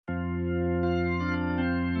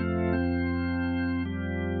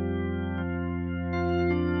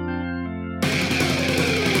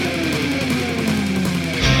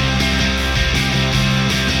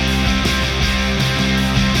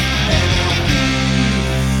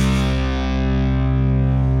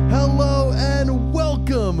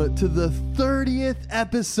to the 30th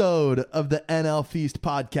episode of the NL Feast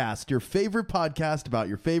podcast, your favorite podcast about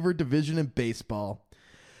your favorite division in baseball.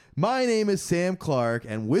 My name is Sam Clark,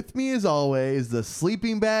 and with me as always, the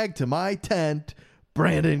sleeping bag to my tent,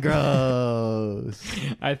 Brandon Gross.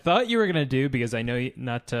 I thought you were going to do, because I know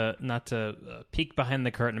not to peek behind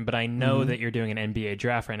the curtain, but I know that you're doing an NBA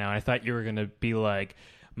draft right now. I thought you were going to be like,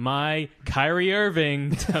 my Kyrie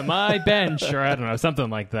Irving to my bench, or I don't know, something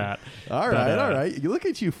like that. All right. You look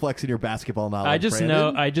at you flexing your basketball knowledge.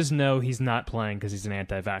 I just know he's not playing because he's an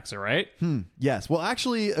anti-vaxxer, right? Yes. Well,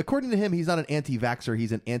 actually, according to him, he's not an anti-vaxxer.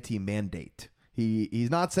 He's an anti-mandate. He's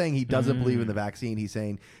not saying he doesn't believe in the vaccine. He's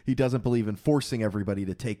saying he doesn't believe in forcing everybody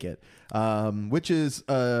to take it, which is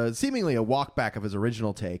seemingly a walk back of his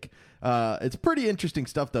original take. It's pretty interesting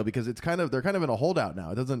stuff though, because they're kind of in a holdout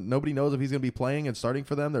now. Nobody knows if he's going to be playing and starting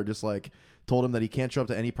for them. They're just like told him that he can't show up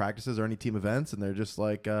to any practices or any team events, and they're just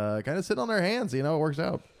like kind of sitting on their hands. You know, it works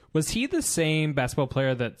out. Was he the same basketball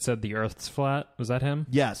player that said the Earth's flat? Was that him?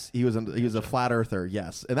 Yes, he was a flat earther.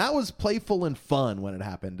 Yes, and that was playful and fun when it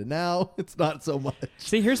happened, and now it's not so much.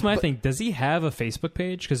 See, here's my thing: does he have a Facebook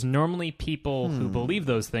page? Because normally people who believe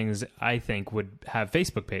those things, I think, would have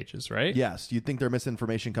Facebook pages, right? Yes, you'd think their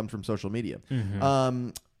misinformation comes from social media.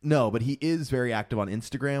 No, but he is very active on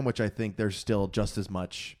Instagram, which I think there's still just as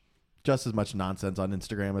much nonsense on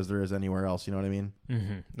Instagram as there is anywhere else. You know what I mean?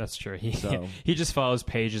 Mm-hmm. That's true. He just follows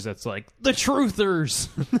pages that's like the truthers.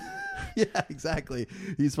 Yeah, exactly.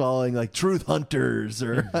 He's following like truth hunters,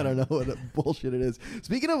 or I don't know what bullshit it is.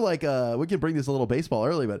 Speaking of like, we can bring this a little baseball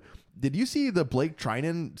early, but did you see the Blake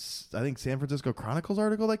Trinan, I think San Francisco Chronicles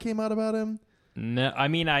article that came out about him? No, I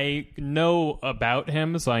mean, I know about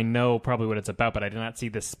him, so I know probably what it's about, but I did not see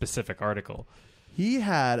this specific article. He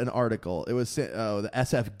had an article. It was the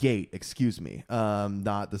SF Gate, excuse me,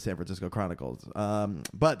 not the San Francisco Chronicles.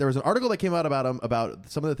 But there was an article that came out about him, about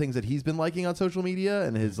some of the things that he's been liking on social media,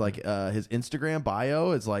 and his his Instagram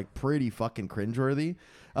bio is like pretty fucking cringeworthy.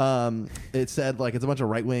 It said like it's a bunch of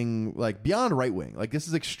right wing, like beyond right wing, like this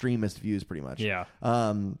is extremist views pretty much. Yeah.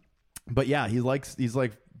 But yeah, he's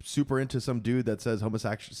like super into some dude that says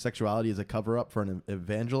homosexuality is a cover up for an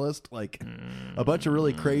evangelist, like a bunch of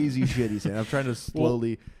really crazy shit he's saying. I'm trying to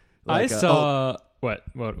slowly. I saw what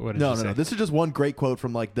did you say? No. This is just one great quote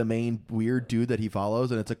from like the main weird dude that he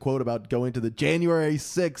follows, and it's a quote about going to the January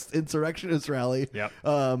 6th insurrectionist rally. Yep.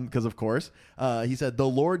 Because of course, he said the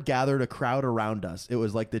Lord gathered a crowd around us. It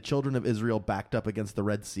was like the children of Israel backed up against the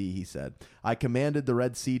Red Sea. He said, I commanded the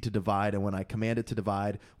Red Sea to divide, and when I commanded to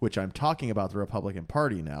divide, which I'm talking about the Republican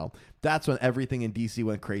Party now, that's when everything in DC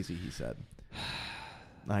went crazy. He said.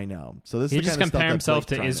 I know. So this he is just the kind compare of stuff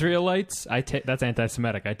himself to Israelites. That's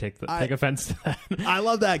anti-Semitic. I take offense to that. I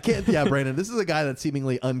love that. Yeah, Brandon. This is a guy that's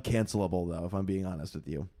seemingly uncancelable, though. If I'm being honest with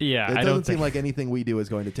you. Yeah, it doesn't seem like anything we do is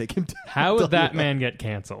going to take him down. How would that man get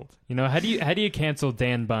canceled? You know, how do you cancel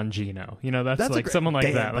Dan Bongino? You know, that's like someone like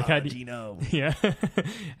Dan that. Like Bongino. Yeah.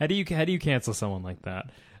 how do you cancel someone like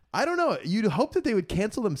that? I don't know. You'd hope that they would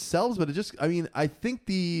cancel themselves, but I think I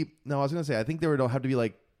think there would have to be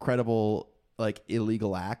like credible, like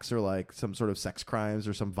illegal acts or like some sort of sex crimes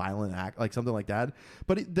or some violent act, like something like that.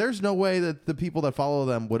 But there's no way that the people that follow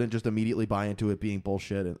them wouldn't just immediately buy into it being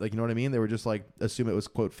bullshit. And, like, you know what I mean? They would just like assume it was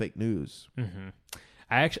quote fake news. Mm-hmm.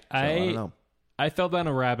 I don't know. I fell down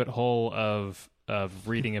a rabbit hole of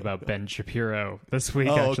reading about Ben Shapiro this week.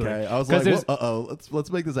 Actually. Okay. I was like,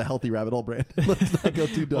 let's make this a healthy rabbit hole, Brand. Let's not go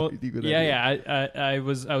too deep. I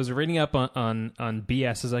was reading up on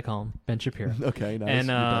BS, as I call him, Ben Shapiro. Okay, nice. And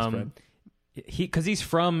your best friend. because he's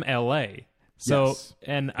from LA. So, yes.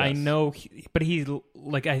 And yes. I know, but he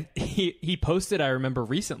posted, I remember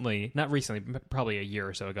not recently, probably a year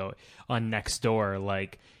or so ago, on Nextdoor,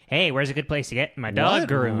 like, hey, where's a good place to get my dog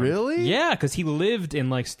groomed? Really? Yeah, because he lived in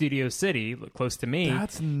like Studio City, close to me.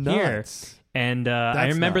 That's nuts. Here. And I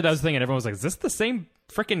remember that was the thing, and everyone was like, is this the same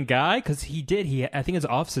freaking guy? Because I think his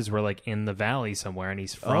offices were like in the valley somewhere, and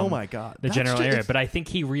he's from the general area. But I think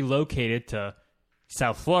he relocated to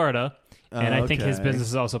South Florida. And I think his business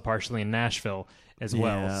is also partially in Nashville as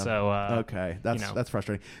well. So that's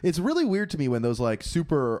frustrating. It's really weird to me when those like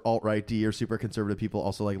super alt-right-y or super conservative people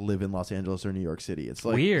also like live in Los Angeles or New York City. It's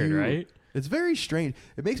like weird, right? It's very strange.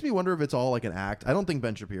 It makes me wonder if it's all like an act. I don't think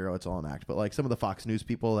Ben Shapiro, it's all an act, but like some of the Fox News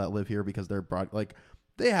people that live here because they're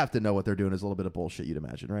they have to know what they're doing is a little bit of bullshit, you'd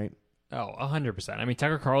imagine, right? Oh, 100%. I mean,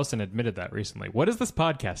 Tucker Carlson admitted that recently. What is this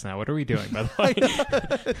podcast now? What are we doing, by the way?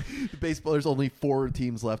 Baseball, there's only 4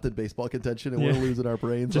 teams left in baseball contention, and we're losing our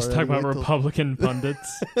brains. Just talking about Republican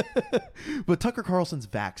pundits. But Tucker Carlson's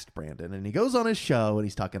vaxxed, Brandon, and he goes on his show, and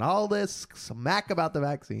he's talking all this smack about the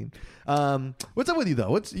vaccine. What's up with you,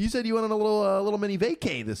 though? You said you went on a little mini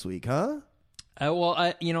vacay this week, huh? Well,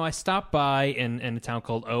 I stopped by in a town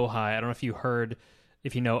called Ojai. I don't know if you heard...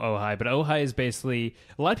 If you know Ojai, but Ojai is basically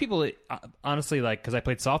a lot of people, honestly, like, because I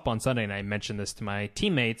played softball on Sunday and I mentioned this to my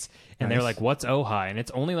teammates, and they're like, "What's Ojai?" And it's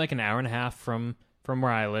only like an hour and a half from where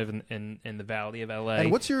I live in the Valley of LA.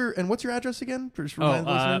 And what's your address again?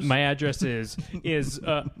 My address is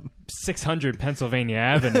 600 Pennsylvania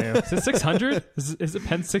Avenue. Is it 600? Is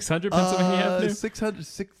it 600 Pennsylvania Avenue?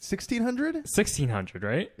 1600? 1600,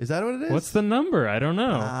 right? Is that what it is? What's the number? I don't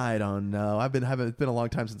know. I don't know. It's been a long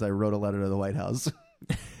time since I wrote a letter to the White House.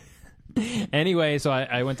 Anyway, so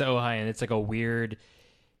I went to Ojai, and it's like a weird,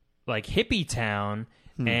 like, hippie town.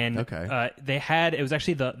 And it was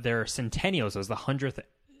actually their centennial, so it was the 100th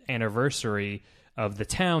anniversary of the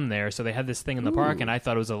town there. So they had this thing in the park, and I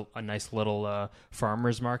thought it was a nice little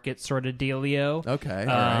farmer's market sort of dealio. Okay, all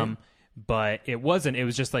right. But it wasn't. It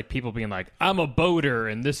was just like people being like, "I'm a boater,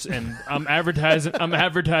 and I'm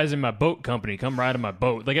advertising my boat company. Come ride on my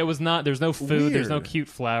boat." Like, it was not. There's no food. Weird. There's no cute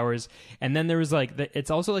flowers. And then there was like,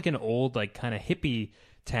 it's also like an old, like, kind of hippie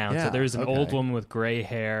town. Yeah, so there's an old woman with gray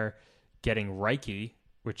hair getting Reiki,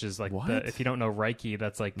 which is like, if you don't know Reiki,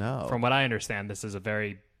 that's like, from what I understand, this is a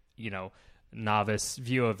very, novice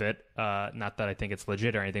view of it. Not that I think it's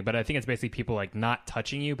legit or anything, but I think it's basically people like not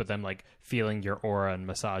touching you, but them like feeling your aura and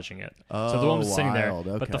massaging it. So the woman was sitting there.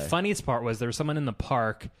 Okay. But the funniest part was there was someone in the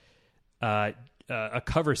park, a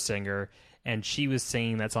cover singer, and she was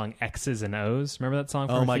singing that song X's and O's. Remember that song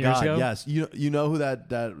from a few years ago? Yes. You know who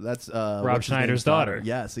that's Rob Schneider's daughter.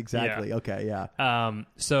 Yes, exactly. Yeah. Okay, yeah.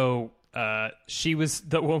 So she was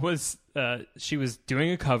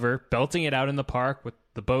doing a cover, belting it out in the park with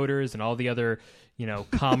the boaters and all the other,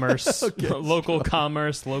 commerce, local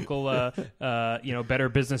commerce, local, Better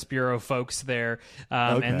Business Bureau folks there.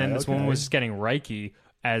 And then this woman was just getting Reiki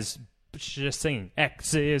as just singing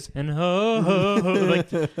X's and ho,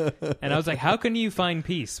 and I was like, how can you find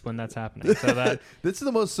peace when that's happening? So this is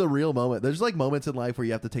the most surreal moment. There's like moments in life where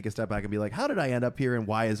you have to take a step back and be like, how did I end up here and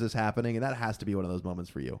why is this happening? And that has to be one of those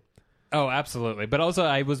moments for you. Oh, absolutely. But also,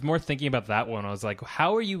 I was more thinking about that one. I was like,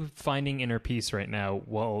 how are you finding inner peace right now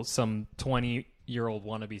while some 20-year-old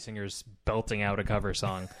wannabe singer's belting out a cover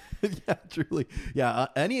song? Yeah, truly. Yeah,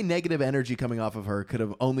 any negative energy coming off of her could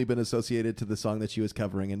have only been associated to the song that she was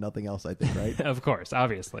covering and nothing else, I think, right? Of course,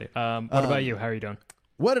 obviously. What about you? How are you doing?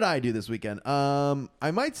 What did I do this weekend?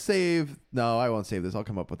 I might save... No, I won't save this. I'll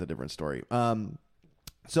come up with a different story.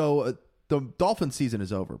 So the Dolphins season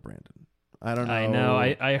is over, Brandon. I don't know. I know.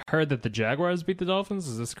 I heard that the Jaguars beat the Dolphins.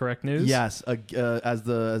 Is this correct news? Yes. As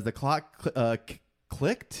the clock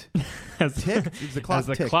clicked, as the clock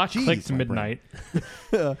clicked midnight,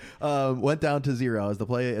 went down to 0 as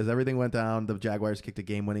everything went down. The Jaguars kicked a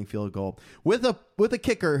game-winning field goal with a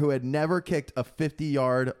kicker who had never kicked a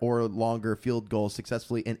 50-yard or longer field goal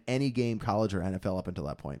successfully in any game, college or NFL, up until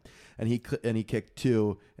that point. And he kicked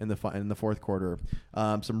 2 in the fourth quarter.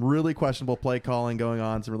 Some really questionable play calling going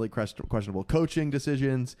on. Some really questionable coaching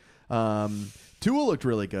decisions. Tua looked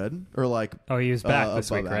really good, or like he was back this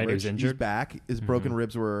week, right? He was injured. He's back. His broken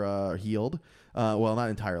ribs were healed. Well, not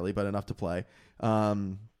entirely, but enough to play.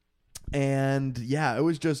 And yeah, it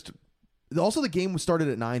was just. Also, the game started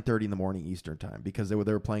at 9:30 in the morning Eastern time because they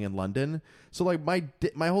were playing in London. So like my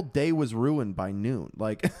whole day was ruined by noon.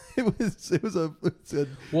 Like it was a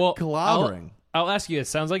clobbering. I'll ask you, it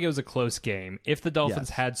sounds like it was a close game. If the Dolphins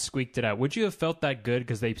had squeaked it out, would you have felt that good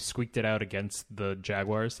because they squeaked it out against the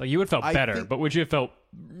Jaguars? Like, you would have felt better, but would you have felt,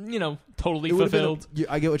 totally fulfilled?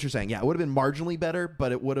 I get what you're saying. Yeah, it would have been marginally better,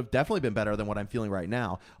 but it would have definitely been better than what I'm feeling right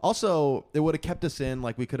now. Also, it would have kept us in.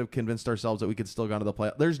 Like, we could have convinced ourselves that we could still go to the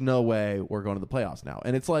playoffs. There's no way we're going to the playoffs now.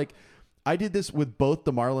 And it's like, I did this with both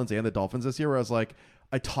the Marlins and the Dolphins this year where I was like,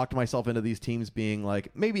 I talked myself into these teams being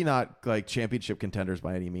like, maybe not like championship contenders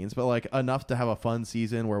by any means, but like enough to have a fun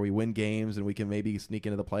season where we win games and we can maybe sneak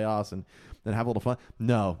into the playoffs and have a little fun.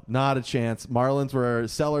 No, not a chance. Marlins were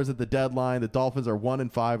sellers at the deadline. The Dolphins are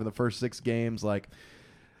 1-5 in the first 6 games. Like,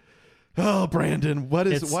 oh, Brandon, why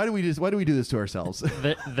do we do this to ourselves?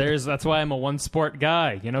 That's why I'm a one sport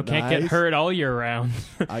guy. Can't get hurt all year round.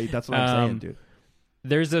 That's what I'm saying, dude.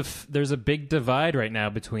 there's a big divide right now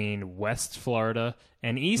between West Florida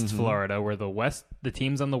and East Florida, where the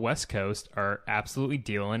teams on the West Coast are absolutely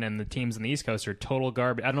dealing, and the teams on the East Coast are total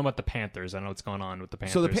garbage. I don't know about the Panthers. I don't know what's going on with the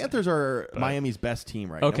Panthers. So the Panthers are Miami's best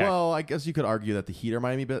team right now. Well, I guess you could argue that the Heat are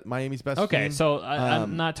Miami's best team. Okay, so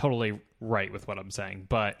I'm not totally right with what I'm saying,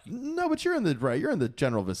 but no, but you're in the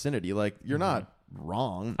general vicinity. Like you're not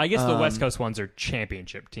wrong. I guess the West Coast ones are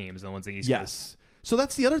championship teams, and the ones in the East Coast. Yes. So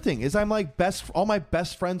that's the other thing is I'm like all my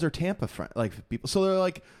best friends are Tampa people. So they're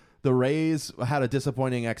like the Rays had a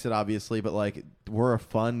disappointing exit, obviously, but like we're a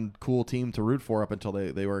fun, cool team to root for up until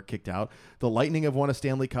they were kicked out. The Lightning have won a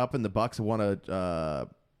Stanley Cup, and the Bucks have won a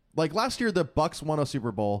like last year the Bucks won a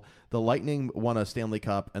Super Bowl, the Lightning won a Stanley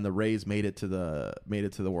Cup, and the Rays made it to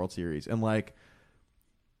the World Series. And like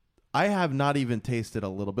I have not even tasted a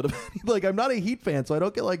little bit of like I'm not a Heat fan, so I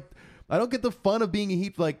don't get the fun of being a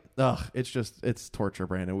Heat. Like, it's torture,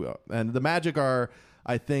 Brandon. And the Magic are,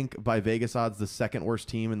 I think, by Vegas odds, the second worst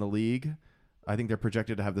team in the league. I think they're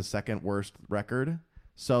projected to have the second worst record.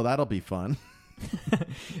 So that'll be fun.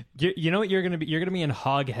 You know what you're gonna be? You're gonna be in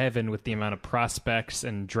hog heaven with the amount of prospects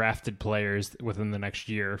and drafted players within the next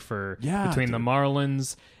year between the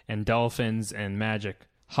Marlins and Dolphins and Magic.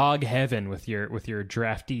 Hog heaven with your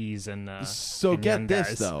draftees and so and get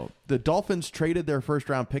this though, the Dolphins traded their first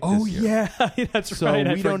round pick this year. Yeah, that's so right.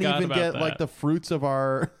 So we don't even get like the fruits of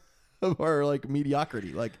our like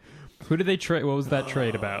mediocrity. Like who did they trade? What was that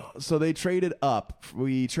trade about? So they traded up.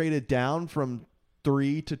 We traded down from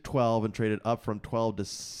 3 to 12 and traded up from 12 to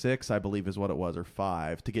 6, I believe is what it was, or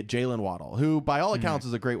 5, to get Jalen Waddle, who by all accounts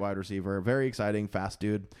is a great wide receiver, very exciting, fast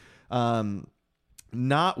dude.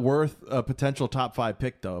 Not worth a potential top 5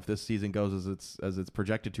 pick though if this season goes as it's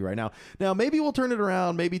projected to right now. Now maybe we'll turn it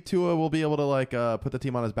around. Maybe Tua will be able to like put the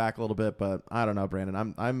team on his back a little bit, but I don't know,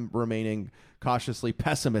 Brandon. I'm remaining cautiously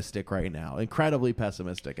pessimistic right now, incredibly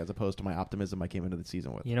pessimistic as opposed to my optimism I came into the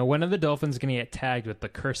season with. You know, when are the Dolphins going to get tagged with the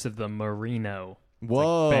curse of the Marino?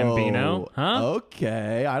 Whoa, like Bambino, huh?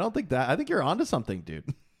 Okay, I don't think that. I think you're onto something,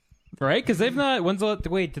 dude. Right, because they've not.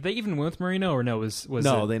 Wait, did they even win with Marino or no?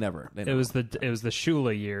 They never. It was the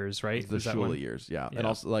Shula years, right? The Shula years, yeah. And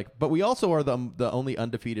also but we also are the only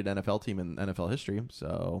undefeated NFL team in NFL history.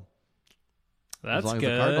 So that's as long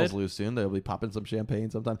good. as the Cardinals lose soon, they'll be popping some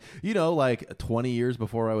champagne sometime. You know, like 20 years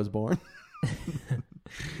before I was born.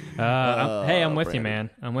 Hey, I'm with you, man.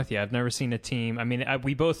 I'm with you. I've never seen a team. I mean,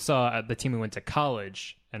 we both saw the team we went to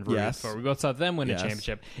college and rooted for. We both saw them win a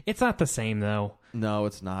championship. It's not the same, though. No,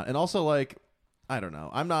 it's not. And also, like, I don't know.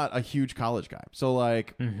 I'm not a huge college guy, so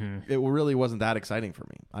like, it really wasn't that exciting for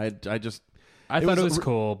me. I thought it was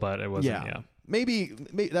cool, but it wasn't. Yeah. Maybe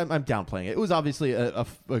I'm downplaying it. It was obviously a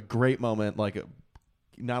great moment. Like,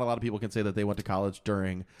 not a lot of people can say that they went to college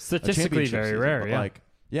during statistically very season, rare.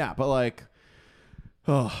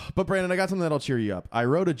 But Brandon, I got something that'll cheer you up. I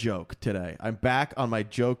wrote a joke today. I'm back on my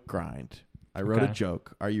joke grind. I wrote a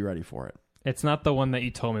joke. Are you ready for it? It's not the one that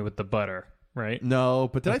you told me with the butter, right? No,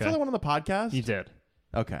 but did I tell that one on the podcast? You did.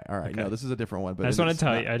 Okay, all right. Okay. No, this is a different one. But I just want to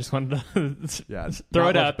tell you. I just wanted to throw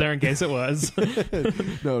it out there in case it was.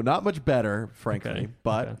 No, not much better, frankly. Okay.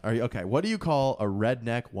 But are you okay? What do you call a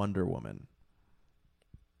redneck Wonder Woman?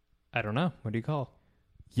 I don't know. What do you call?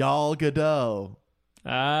 Gal Gadot.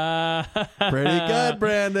 Pretty good,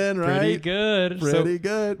 Brandon, right? Pretty good. Pretty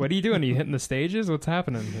good. What are you doing? Are you hitting the stages? What's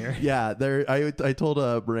happening here? Yeah, I told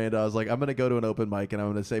Miranda, I was like, I'm going to go to an open mic and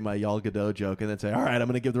I'm going to say my Gal Gadot joke and then say, all right, I'm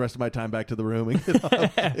going to give the rest of my time back to the room and get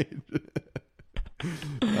off stage.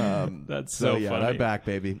 That's so funny. I'm back,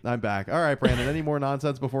 baby. I'm back. All right, Brandon, any more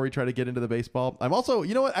nonsense before we try to get into the baseball? I'm also,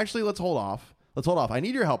 you know what? Actually, let's hold off. I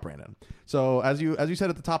need your help, Brandon. So as you said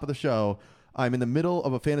at the top of the show, I'm in the middle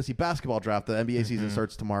of a fantasy basketball draft. The NBA season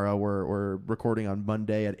starts tomorrow. We're recording on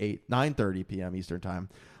Monday at 9:30 p.m. Eastern time.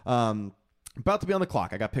 About to be on the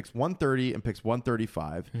clock. I got picks 130 and picks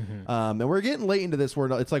 135. And we're getting late into this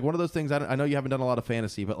where it's like one of those things. I know you haven't done a lot of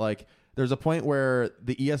fantasy, but like there's a point where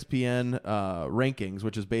the ESPN rankings,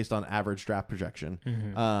 which is based on average draft projection,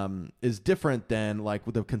 is different than like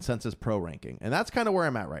with the consensus pro ranking. And that's kind of where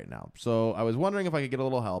I'm at right now. So I was wondering if I could get a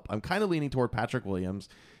little help. I'm kind of leaning toward Patrick Williams,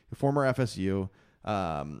 former FSU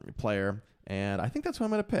player, and I think that's who I'm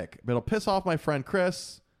going to pick. But it'll piss off my friend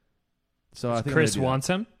Chris. So I think Chris wants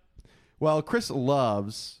him. Well, Chris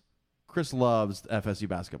loves FSU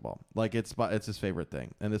basketball. Like it's his favorite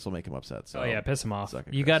thing, and this will make him upset. So piss him off.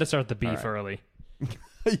 You got to start the beef early.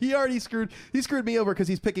 He already screwed me over because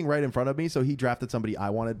he's picking right in front of me. So he drafted somebody I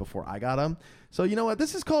wanted before I got him. So you know what?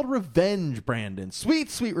 This is called revenge, Brandon.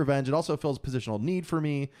 Sweet, sweet revenge. It also fills positional need for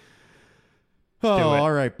me. Oh,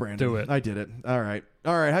 all right, Brandon. Do it. I did it. All right.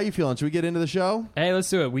 How you feeling? Should we get into the show? Hey, let's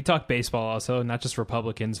do it. We talk baseball also, not just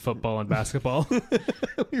Republicans, football, and basketball.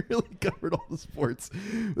 We really covered all the sports.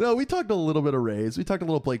 No, we talked a little bit of Rays. We talked a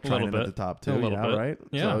little Blake Trinan at the top, too. A little bit. Right?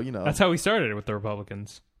 Yeah. So, that's how we started with the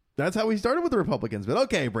Republicans. That's how we started with the Republicans. But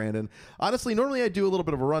okay, Brandon. Honestly, normally I do a little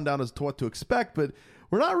bit of a rundown as to what to expect, but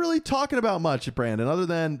we're not really talking about much, Brandon, other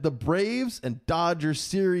than the Braves and Dodgers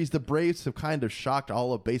series. The Braves have kind of shocked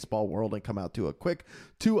all of baseball world and come out to a quick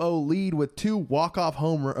 2-0 lead with two walk-off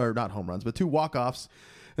two walk-offs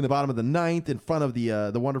in the bottom of the ninth in front of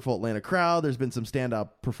the wonderful Atlanta crowd. There's been some standout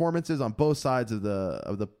performances on both sides of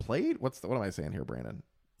the plate. What am I saying here, Brandon?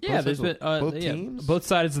 Yeah, there's been both teams, both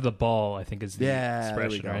sides of the ball, I think is the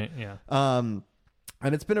expression, right? Yeah.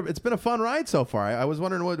 And it's been a fun ride so far. I was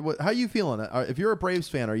wondering how you feeling? If you're a Braves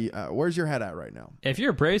fan, are you where's your head at right now? If you're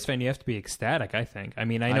a Braves fan, you have to be ecstatic. I think. I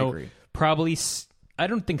mean, I agree. Probably. I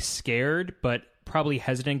don't think scared, but probably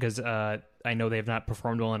hesitant because I know they've not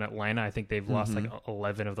performed well in Atlanta. I think they've lost like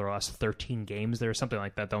 11 of their last 13 games there, or something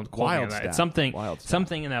like that. Don't quote me on that. It's something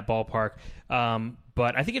in that ballpark.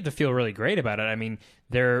 But I think you have to feel really great about it. I mean,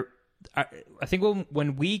 I think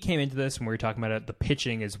when we came into this, when we were talking about it, the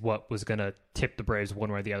pitching is what was going to tip the Braves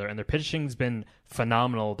one way or the other. And their pitching's been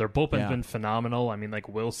phenomenal. Their bullpen's been phenomenal. I mean, like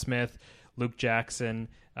Will Smith, Luke Jackson,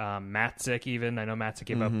 Matzik even. I know Matzik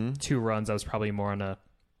gave up 2 runs. I was probably more on a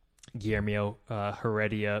Guillermo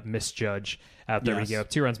Heredia misjudge out there. He gave up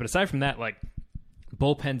 2 runs. But aside from that, like,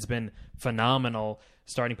 bullpen's been phenomenal.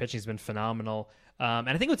 Starting pitching's been phenomenal. And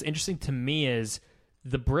I think what's interesting to me is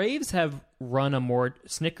the Braves have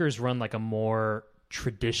Snickers run like a more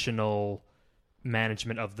traditional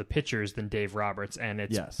management of the pitchers than Dave Roberts, and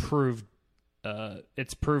it's proved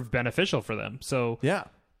beneficial for them. So yeah,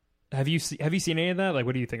 have you seen any of that? Like,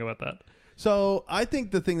 what do you think about that? So I think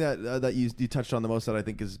the thing that you touched on the most that I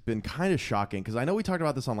think has been kind of shocking, because I know we talked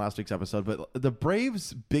about this on last week's episode, but the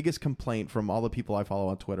Braves' biggest complaint from all the people I follow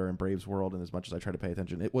on Twitter and Braves World, and as much as I try to pay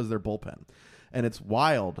attention, it was their bullpen. And it's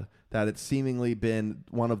wild that it's seemingly been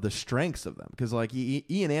one of the strengths of them, because like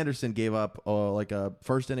Ian Anderson gave up like a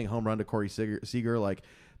first inning home run to Corey Seager. Like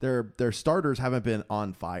their starters haven't been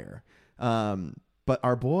on fire. But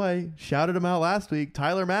our boy shouted him out last week.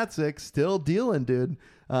 Tyler Matzik still dealing, dude.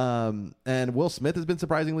 And Will Smith has been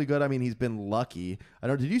surprisingly good. I mean, he's been lucky.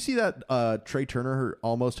 Did you see that Trey Turner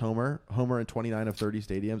almost homer in 29 of 30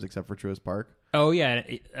 stadiums except for Truist Park? Oh yeah,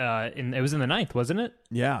 it was in the ninth, wasn't it?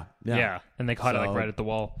 Yeah. And they caught it like right at the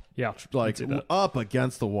wall. Yeah, like up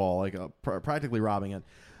against the wall, like practically robbing it.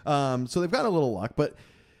 So they've got a little luck, but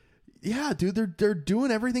yeah, dude, they're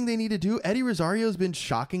doing everything they need to do. Eddie Rosario's been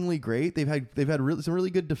shockingly great. They've had some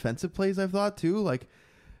really good defensive plays, I've thought too. Like,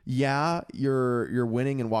 yeah, you're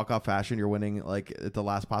winning in walk-off fashion. You're winning like at the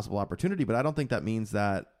last possible opportunity, but I don't think that means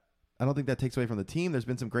that. I don't think that takes away from the team. There's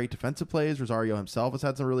been some great defensive plays. Rosario himself has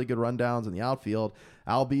had some really good rundowns in the outfield.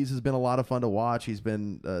 Albies has been a lot of fun to watch. He's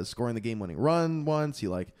been scoring the game-winning run once.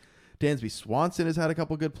 Dansby Swanson has had a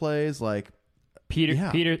couple good plays. Like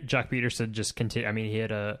Jock Peterson just continued. I mean, he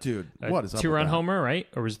had a 2-run homer, right?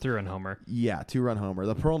 Or was it 3-run homer? Yeah, 2-run homer.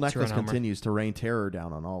 The Pearl Necklace continues to rain terror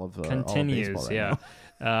down on all of continues. All of baseball right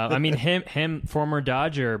now. I mean, him, former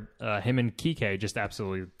Dodger, him and Kike just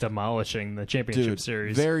absolutely demolishing the championship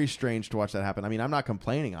series. Very strange to watch that happen. I mean, I'm not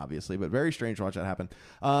complaining, obviously, but very strange to watch that happen.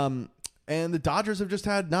 And the Dodgers have just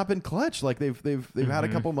not been clutch. Like they've had a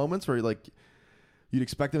couple moments where like you'd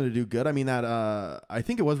expect them to do good. I mean, that I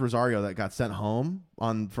think it was Rosario that got sent home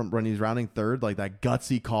from when he was rounding third, like that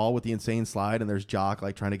gutsy call with the insane slide, and there's Jock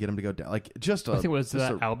like trying to get him to go down. Like I think it was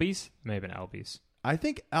that Albies, maybe an Albies. I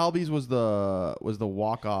think Albies was the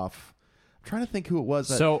walk off. I'm trying to think who it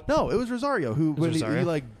was. No, it was Rosario who he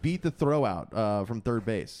like beat the throw out from third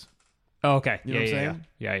base. Oh, okay. You know what I'm saying?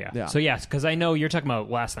 Yeah. So yes, because I know you're talking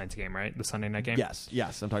about last night's game, right? The Sunday night game.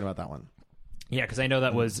 Yes, I'm talking about that one. Yeah, because I know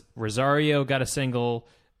that was Rosario got a single.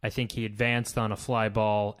 I think he advanced on a fly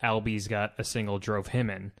ball. Albies got a single, drove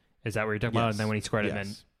him in. Is that what you're talking about? And then when he scored it, and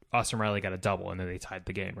then Austin Riley got a double, and then they tied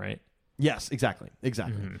the game, right? Yes, exactly.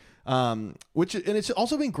 And it's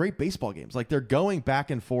also been great baseball games. Like they're going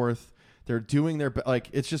back and forth. They're doing their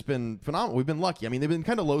it's just been phenomenal. We've been lucky. I mean, they've been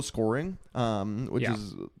kind of low scoring, which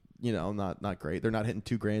is not great. They're not hitting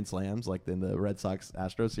 2 grand slams like in the Red Sox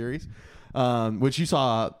Astros series, which you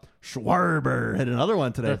saw Schwarber hit another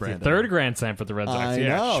one today. Brandon, the 3rd grand slam for the Red Sox. I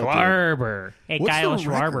know, Schwarber. Dude. Hey, Kyle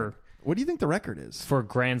Schwarber. What do you think the record is for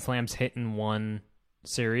grand slams hit in one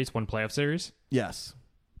playoff series? Yes.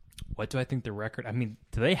 What do I think the record? I mean,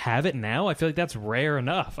 do they have it now? I feel like that's rare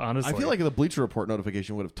enough, honestly. I feel like the Bleacher Report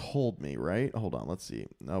notification would have told me, right? Hold on, let's see.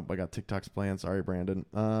 Oh, I got TikTok's plan. Sorry, Brandon.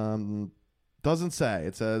 Doesn't say.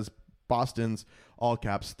 It says Boston's all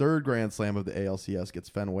caps third Grand Slam of the ALCS gets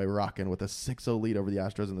Fenway rocking with a 6-0 lead over the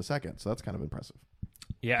Astros in the second. So that's kind of impressive.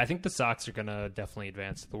 Yeah, I think the Sox are going to definitely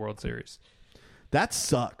advance to the World Series. That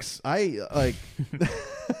sucks. That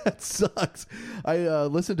sucks. I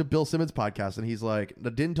listened to Bill Simmons' podcast, and he's like,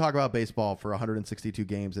 didn't talk about baseball for 162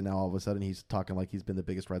 games, and now all of a sudden he's talking like he's been the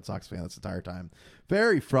biggest Red Sox fan this entire time.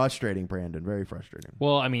 Very frustrating, Brandon. Very frustrating.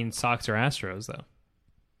 Well, I mean, Sox or Astros, though.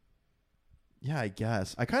 Yeah, I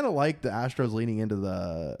guess. I kind of like the Astros leaning into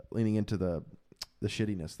the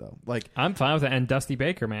shittiness, though. Like, I'm fine with it. And Dusty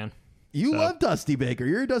Baker, man. You love Dusty Baker.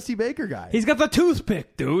 You're a Dusty Baker guy. He's got the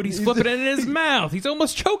toothpick, dude. He's flipping it in his mouth. He's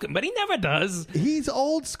almost choking, but he never does. He's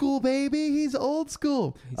old school, baby. He's old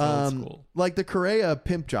school. He's old school. Like the Correa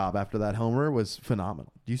pimp job after that homer was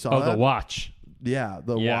phenomenal. You saw that? Oh, the watch. Yeah,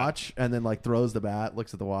 watch, and then like throws the bat,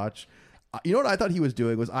 looks at the watch. You know what I thought he was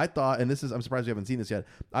doing was I'm surprised you haven't seen this yet.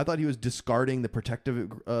 I thought he was discarding the protective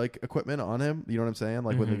equipment on him. You know what I'm saying?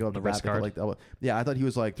 Like when they go up the bat, like I thought he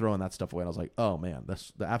was like throwing that stuff away. And I was like, oh man,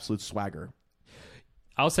 that's the absolute swagger.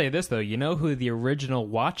 I'll say this though, you know who the original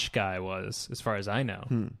watch guy was, as far as I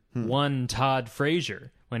know? One Todd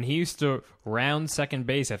Frazier. When he used to round second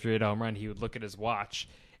base after he hit a home run, he would look at his watch,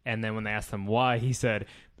 and then when they asked him why, he said,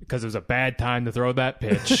 because it was a bad time to throw that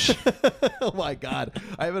pitch. Oh my God,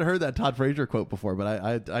 I haven't heard that Todd Frazier quote before,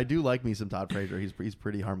 but I do like me some Todd Frazier. He's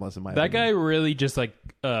pretty harmless in my opinion. That guy really just like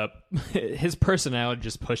his personality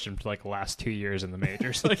just pushed him to like the last 2 years in the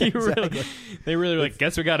majors. Like they really were like,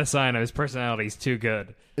 guess we got to sign him. His personality's too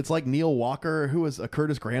good. It's like Neil Walker, who was a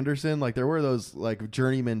Curtis Granderson. Like there were those like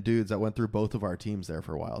journeyman dudes that went through both of our teams there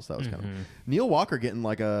for a while. So that was kind of Neil Walker getting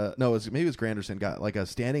like maybe it was Granderson got like a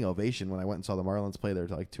standing ovation when I went and saw the Marlins play there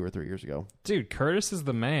like 2 or 3 years ago. Dude, Curtis is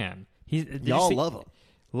the man. Y'all love him.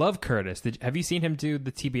 Love Curtis. Have you seen him do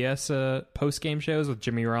the TBS post game shows with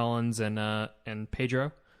Jimmy Rollins and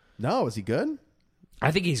Pedro? No, is he good?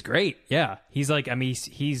 I think he's great. Yeah, he's like. I mean,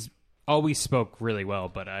 he's always spoke really well,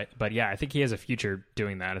 but yeah, I think he has a future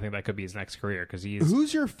doing that. I think that could be his next career because he's.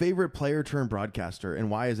 Who's your favorite player turned broadcaster, and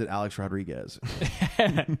why is it Alex Rodriguez?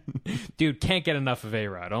 Dude, can't get enough of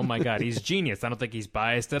A-Rod. Oh my God, he's genius. I don't think he's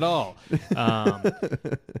biased at all.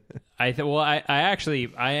 I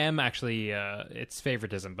am actually. It's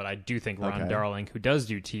favoritism, but I do think Ron Darling, who does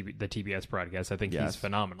do the TBS broadcast, I think he's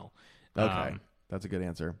phenomenal. Okay. That's a good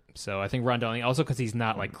answer. So I think Ron Darling, also because he's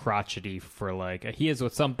not like crotchety for like he is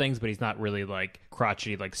with some things, but he's not really like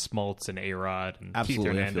crotchety like Smoltz and A-Rod and Keith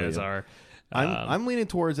Hernandez are. I'm leaning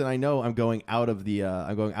towards, and I know I'm going out of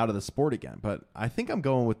the sport again, but I think I'm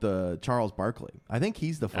going with the Charles Barkley. I think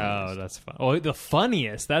he's the funniest. Oh, that's fun. Oh, the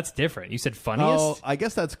funniest. That's different. You said funniest. Oh, I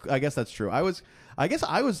guess that's true. I guess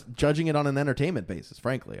I was judging it on an entertainment basis.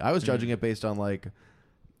 Frankly, I was judging it based on like.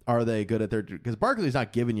 Are they good at their? Because Barkley's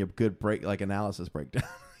not giving you a good analysis breakdown.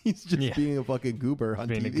 He's just being a fucking goober on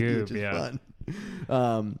TV, which is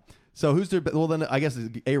fun. So who's their? Well, then I guess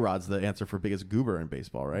A-Rod's the answer for biggest goober in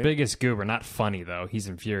baseball, right? Biggest goober, not funny though. He's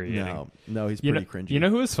infuriating. No, he's pretty cringy. You know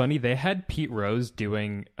who was funny? They had Pete Rose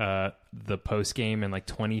doing the post game in like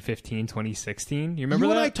 2015, 2016. You remember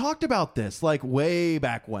that? You and I talked about this like way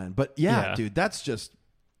back when, but yeah, dude, that's just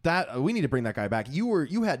that. We need to bring that guy back.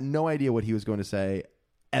 You had no idea what he was going to say.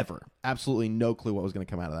 Ever. Absolutely no clue what was going to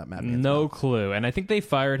come out of that madman. No clue. And I think they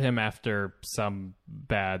fired him after some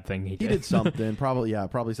bad thing he did. He did something. Probably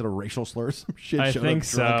said a racial slur. Some shit. I think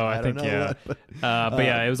so. I think, yeah. But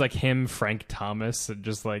yeah, it was like him, Frank Thomas, and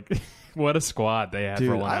just like, what a squad they had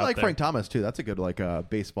for one. I like there. Frank Thomas, too. That's a good like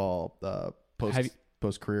baseball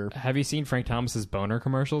post-career. Have you seen Frank Thomas's boner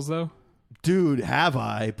commercials, though? Dude, have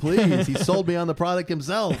I? Please. He sold me on the product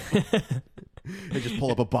himself. They just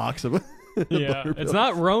pull up a box of yeah, it's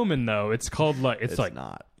not Roman though. It's called like it's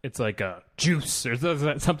like a juice or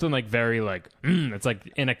something like very like it's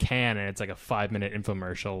like in a can and it's like a 5-minute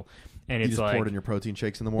infomercial and it's like pour it in your protein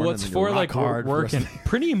shakes in the morning. Well, it's for like working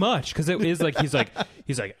pretty much because it is like he's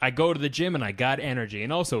like I go to the gym and I got energy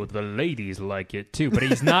and also the ladies like it too. But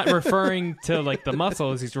he's not referring to like the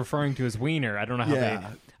muscles. He's referring to his wiener. I don't know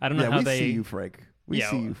how we they see you, Frank.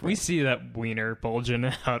 We see that wiener bulging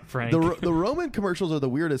out, Frank. The Roman commercials are the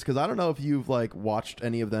weirdest because I don't know if you've like watched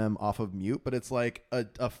any of them off of mute, but it's like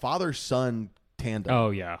a father-son tandem.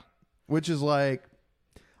 Oh yeah, which is like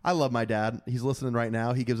I love my dad. He's listening right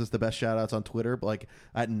now. He gives us the best shout outs on Twitter, like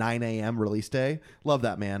at 9 a.m. release day. Love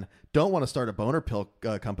that man. Don't want to start a boner pill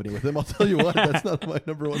company with him. I'll tell you what, that's not my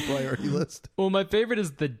number one priority list. Well, my favorite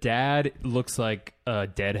is the dad looks like a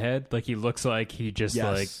deadhead. Like he looks like he just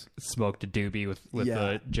like smoked a doobie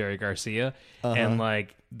with Jerry Garcia. And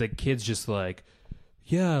like the kid's just like,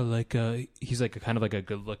 yeah, like he's like kind of like a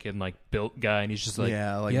good looking like built guy, and he's just like,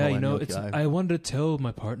 yeah, you know, it's guy. I wanted to tell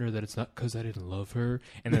my partner that it's not because I didn't love her,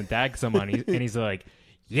 and then Dag someone and he's like,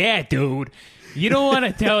 yeah, dude, you don't want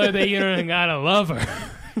to tell her that you don't gotta love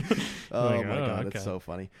her. Oh like, my god, okay. It's so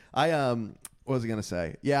funny. What was I gonna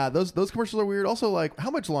say? Yeah, those commercials are weird. Also, like, how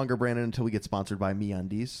much longer, Brandon, until we get sponsored by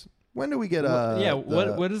MeUndies? When do we get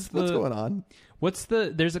what's going on?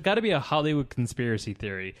 There's got to be a Hollywood conspiracy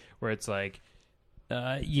theory where it's like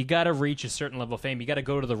you got to reach a certain level of fame. You got to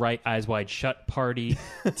go to the right Eyes Wide Shut party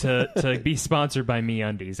to be sponsored by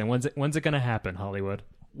MeUndies. And when's it going to happen, Hollywood?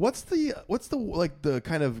 What's the like the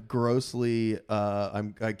kind of grossly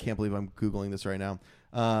I can't believe I'm Googling this right now.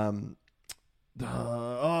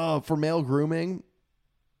 For male grooming.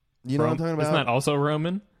 You know what I'm talking about? Isn't that also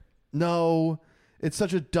Roman? No, it's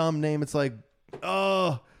such a dumb name. It's like,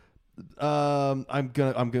 I'm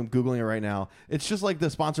Googling it right now. It's just like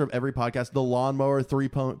the sponsor of every podcast. The Lawnmower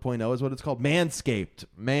 3.0 is what it's called. Manscaped.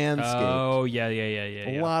 Oh, yeah.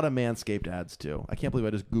 A lot of Manscaped ads too. I can't believe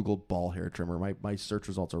I just Googled ball hair trimmer. My search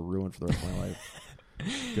results are ruined for the rest of my life.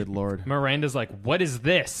 Good Lord. Miranda's like, what is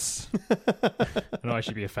this? I know I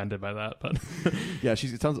should be offended by that, but yeah,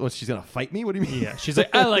 she's gonna fight me? What do you mean? Yeah, she's like,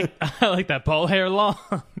 I like that ball hair long.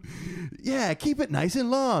 Yeah, keep it nice and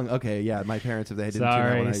long. Okay, yeah, my parents, if they didn't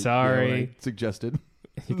sorry, when I suggested.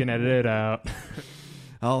 You can edit it out.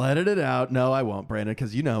 I'll edit it out. No, I won't, Brandon,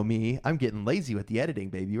 because you know me. I'm getting lazy with the editing,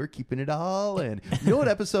 baby. We're keeping it all in. You know what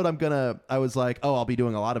episode I was like, oh, I'll be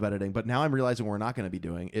doing a lot of editing, but now I'm realizing we're not going to be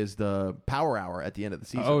doing is the Power Hour at the end of the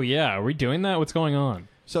season. Oh, yeah. Are we doing that? What's going on?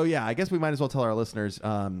 So, yeah, I guess we might as well tell our listeners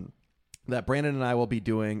that Brandon and I will be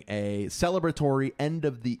doing a celebratory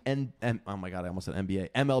oh my God, I almost said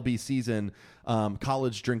NBA, MLB season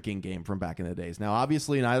college drinking game from back in the days. Now,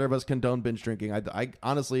 obviously, neither of us condone binge drinking. I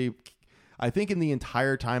honestly... I think in the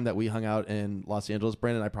entire time that we hung out in Los Angeles,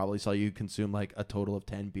 Brandon, I probably saw you consume like a total of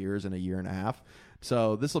 10 beers in a year and a half.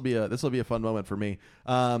 So this will be a fun moment for me.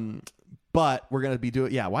 But we're gonna be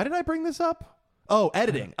doing. Yeah, why did I bring this up? Oh,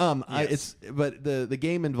 editing. Yes. But the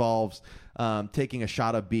game involves taking a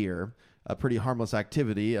shot of beer, a pretty harmless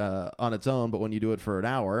activity on its own. But when you do it for an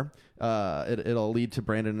hour, it'll lead to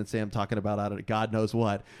Brandon and Sam talking about God knows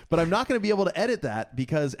what. But I'm not going to be able to edit that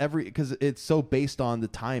because it's so based on the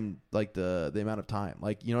time, like the amount of time.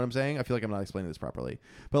 Like, you know what I'm saying? I feel like I'm not explaining this properly.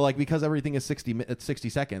 But like because everything is 60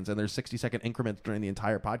 seconds and there's 60-second increments during the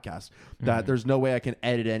entire podcast, that there's no way I can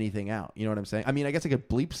edit anything out. You know what I'm saying? I mean, I guess I could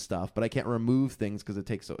bleep stuff, but I can't remove things because it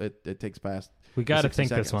takes past. We got to think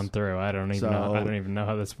this one through. I don't even know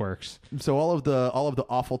how this works. So all of the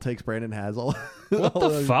awful takes Brandon has. What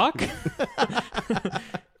the fuck?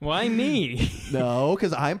 Why me? No,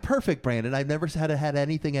 because I'm perfect, Brandon. I've never had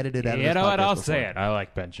anything edited out of this podcast. You know what? I'll before. say it. I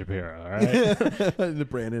like Ben Shapiro, all right?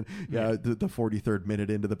 Brandon, the 43rd minute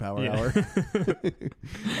into the Power Hour.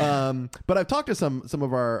 But I've talked to some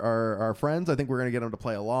of our friends. I think we're going to get them to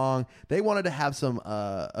play along. They wanted to have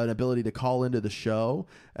an ability to call into the show,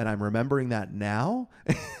 and I'm remembering that now.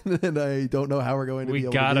 And I don't know how we're going to be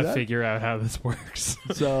able to do that. We got to figure out how this works.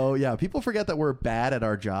 So, yeah, people forget that we're bad at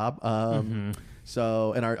our job.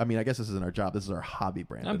 So, I guess this isn't our job. This is our hobby,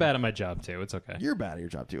 Brandon. I'm bad at my job too. It's okay. You're bad at your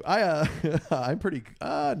job too. I'm pretty.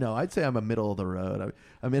 No, I'd say I'm a middle of the road.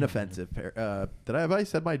 I'm inoffensive. Have I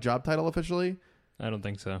said my job title officially? I don't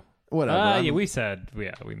think so. Whatever. We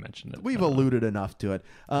mentioned it. We've alluded enough to it.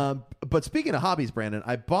 But speaking of hobbies, Brandon,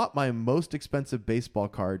 I bought my most expensive baseball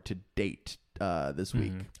card to date this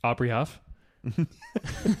week. Aubrey Huff. I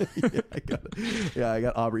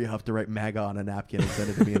got Aubrey Huff to write MAGA on a napkin and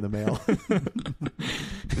send it to me in the mail.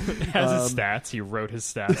 It has his stats. He wrote his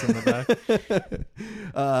stats in the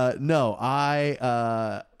back. No,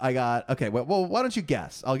 I got okay. Well, why don't you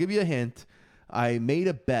guess? I'll give you a hint. I made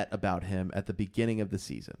a bet about him at the beginning of the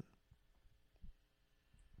season.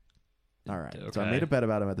 All right. Okay. So I made a bet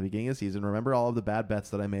about him at the beginning of the season. Remember all of the bad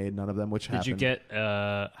bets that I made, none of them which happened. Did you get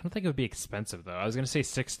I don't think it would be expensive though. I was going to say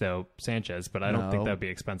Sixto Sanchez, but I don't think that would be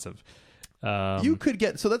expensive. You could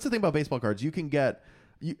get, so that's the thing about baseball cards. You can get,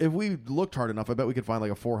 if we looked hard enough, I bet we could find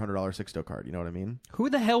like a $400 Sixto card. You know what I mean?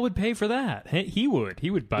 Who the hell would pay for that? He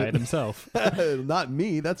would buy it himself. Not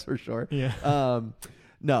me, that's for sure. Yeah.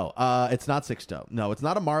 No, it's not Sixto. No, it's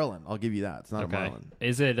not a Marlin. I'll give you that. It's not a Marlin.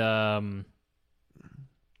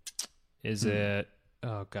 Is it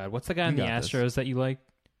oh god, what's the guy in the Astros that you like?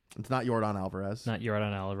 It's not Yordan Alvarez. Not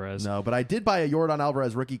Yordan Alvarez. No, but I did buy a Yordan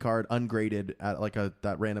Alvarez rookie card ungraded at like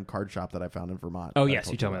that random card shop that I found in Vermont. Oh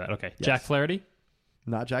yes, you told me that. Okay. Yes. Jack Flaherty?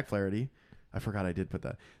 Not Jack Flaherty. I forgot I did put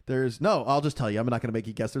that. I'll just tell you. I'm not going to make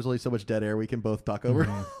you guess. There's only so much dead air we can both talk over.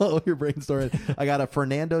 Your brainstorming. I got a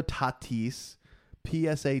Fernando Tatis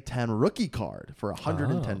PSA 10 rookie card for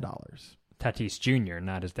 $110. Tatis Jr.,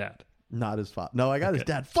 not his dad. Not his father. No, I got his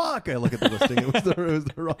dad. Fuck! I look at the listing. It was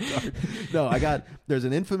the wrong card. No, there's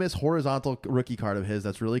an infamous horizontal rookie card of his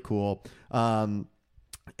that's really cool.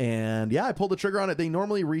 And yeah, I pulled the trigger on it. They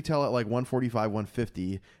normally retail at like $145,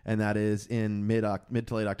 $150, and that is in mid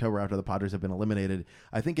to late October after the Padres have been eliminated.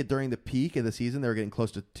 I think during the peak of the season, they were getting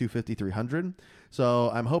close to $250, $300.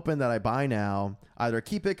 So I'm hoping that I buy now, either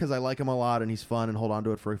keep it because I like him a lot and he's fun and hold on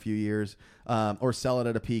to it for a few years, or sell it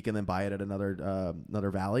at a peak and then buy it at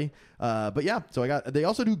another valley. But yeah, so they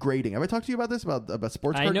also do grading. Have I talked to you about this, about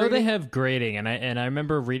sports card I know grading? They have grading, and I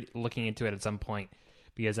remember looking into it at some point.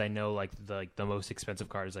 Because I know like the most expensive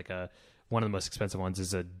card is like one of the most expensive ones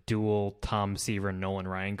is a dual Tom Seaver Nolan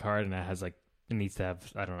Ryan card, and it needs to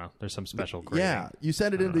have, I don't know, there's some special grading. Yeah, you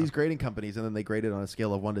send it into these grading companies, and then they grade it on a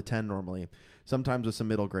scale of 1 to 10 normally, sometimes with some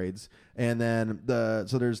middle grades. And then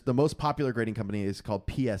there's the most popular grading company is called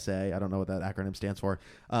PSA. I don't know what that acronym stands for,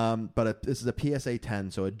 but this is a PSA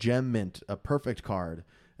 10, so a gem mint, a perfect card,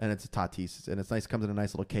 and it's a Tatis, and it's nice. Comes in a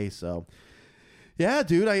nice little case. So yeah,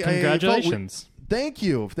 dude, congratulations. Thank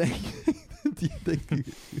you. Thank you.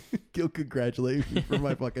 Gil, congratulate me for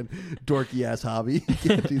my fucking dorky ass hobby. You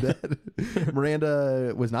can't do that.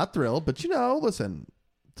 Miranda was not thrilled, but listen,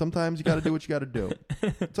 sometimes you got to do what you got to do.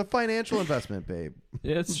 It's a financial investment, babe.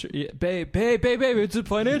 Yeah, it's true. Yeah, babe, it's a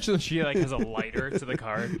financial. She like has a lighter to the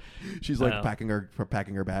card. She's like packing her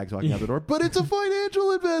bags, walking out the door. But it's a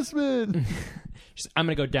financial investment. I'm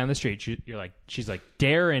gonna go down the street. She's like,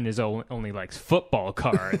 Darren is only likes football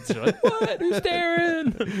cards. You're like, what? Who's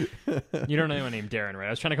Darren? You don't know anyone named Darren, right? I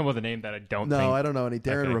was trying to come up with a name that I don't. No, I don't know any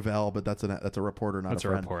Darren Ravel, but that's a reporter, not a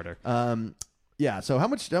friend. Reporter. Yeah. So how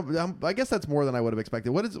much? I guess that's more than I would have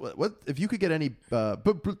expected. What if you could get any?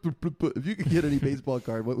 If you could get any baseball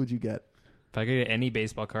card, what would you get? If I could get any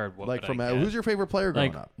baseball card, what would I get? Who's your favorite player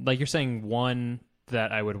growing up? Like you're saying one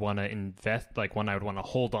that I would want to invest, like one I would want to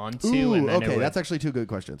hold on to. Ooh, and then okay, that's actually two good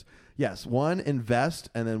questions. Yes, one invest,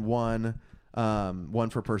 and then one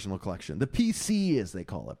for personal collection. The PC, as they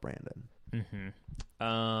call it, Brandon. Mm-hmm.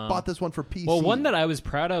 Bought this one for PC. Well, one that I was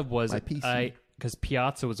proud of was my PC. Because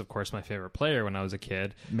Piazza was, of course, my favorite player when I was a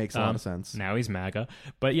kid. Makes a lot of sense. Now he's MAGA,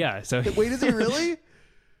 but yeah. So wait, is he really?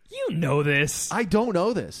 You know this. I don't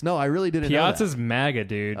know this. No, I really didn't Piazza's know that. MAGA,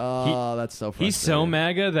 dude. Oh, that's so frustrating. He's so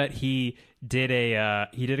MAGA that he did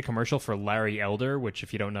a commercial for Larry Elder, which,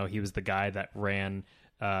 if you don't know, he was the guy that ran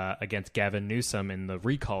against Gavin Newsom in the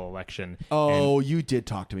recall election. Oh, and, you did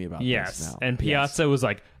talk to me about this. Yes, and Piazza was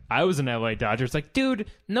like, I was an LA Dodger. It's like, dude,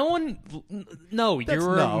 you're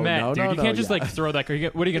a Met, dude. You can't just like throw that. What are you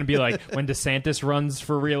going to be like when DeSantis runs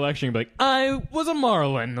for re-election? You'll be like, I was a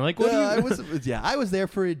Marlin. Like, what? I was there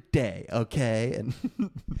for a day. Okay, and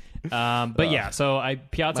but yeah, so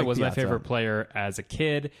Piazza was my favorite player as a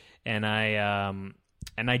kid, and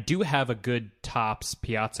I do have a good Topps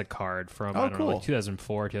Piazza card from I don't know, like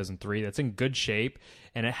 2004, 2003. That's in good shape.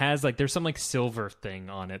 And it has there's some silver thing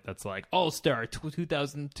on it that's like All-Star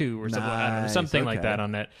 2002 or something like that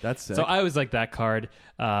on it. That's sick. So I always like that card,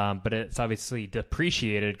 but it's obviously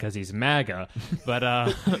depreciated because he's MAGA. But it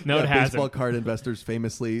hasn't. Baseball card investors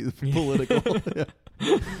famously political,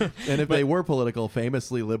 and if they were political,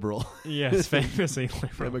 famously liberal. Yes, famously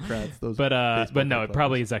liberal. Democrats. But no, it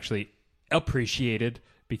probably is actually appreciated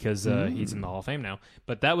because he's in the Hall of Fame now.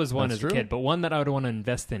 But that was one as a kid. But one that I would want to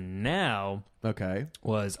invest in now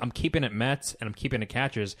was I'm keeping it Mets and I'm keeping it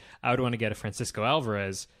catchers. I would want to get a Francisco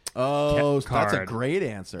Alvarez card. That's a great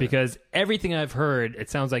answer. Because everything I've heard, it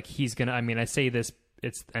sounds like he's going to... I mean, I say this,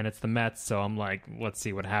 it's the Mets, so I'm like, let's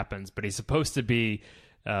see what happens. But he's supposed to be,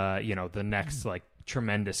 the next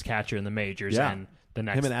tremendous catcher in the majors. Yeah. And the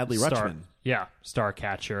next... Him and Adley Rutschman. Yeah, star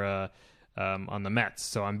catcher... on the Mets.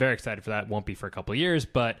 So I'm very excited for that. Won't be for a couple of years,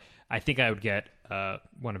 but I think I would get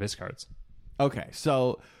one of his cards. Okay,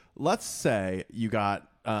 so let's say you got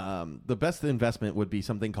the best investment would be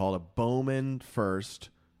something called a Bowman First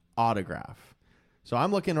autograph. So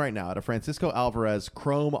I'm looking right now at a Francisco Alvarez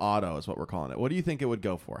Chrome Auto is what we're calling it. What do you think it would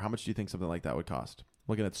go for? How much do you think something like that would cost?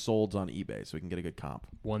 Looking at solds on eBay so we can get a good comp.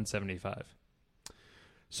 $175.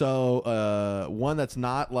 So one that's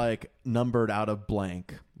not numbered out of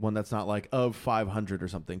blank, one that's not of 500 or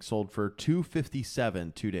something, sold for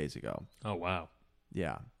 $257 2 days ago. Oh wow!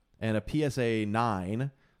 Yeah, and a PSA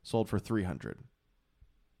 9 sold for $300.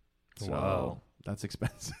 So wow, that's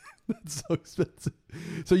expensive. It's so expensive.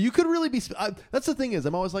 So you could really be. That's the thing is,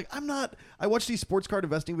 I'm always like, I watch these sports card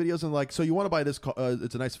investing videos and like, so you want to buy this?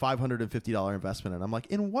 It's a nice $550 investment, and I'm like,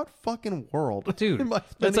 in what fucking world, dude?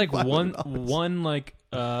 That's like one like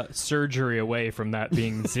surgery away from that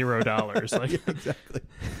being $0. Like, yeah, exactly.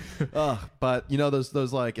 But you know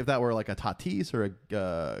those like if that were like a Tatis or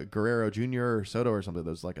a Guerrero Jr. or Soto or something,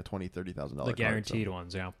 those like a $20,000-$30,000. The guaranteed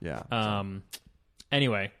ones, yeah. Yeah.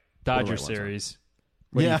 Anyway, Dodger series.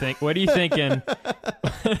 What do you think? What are you thinking?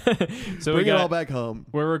 So bring it all back home.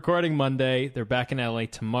 We're recording Monday. They're back in LA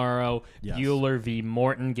tomorrow. Yes. Buehler v.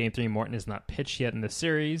 Morton. Game 3. Morton is not pitched yet in the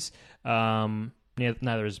series. Neither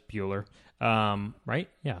is Buehler. Right?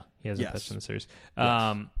 Yeah, he hasn't pitched in the series.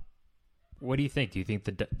 Yes. What do you think? Do you think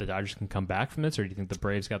the Dodgers can come back from this, or do you think the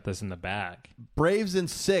Braves got this in the bag? Braves in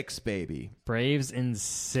 6, baby. Braves in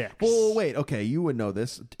 6. Well, wait. Okay, you would know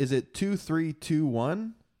this. Is it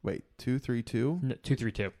 2-3-2-1? Wait, 2-3-2? No,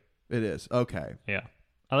 2-3-2. It is. Okay. Yeah.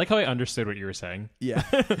 I like how I understood what you were saying. Yeah.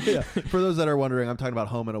 Yeah. For those that are wondering, I'm talking about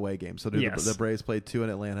home and away games. So the Braves played 2 in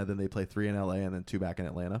Atlanta, then they play 3 in LA, and then 2 back in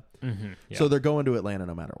Atlanta. Mm-hmm. Yeah. So they're going to Atlanta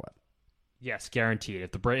no matter what. Yes, guaranteed.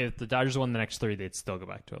 If the Dodgers won the next 3, they'd still go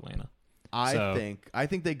back to Atlanta. I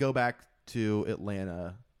think they go back to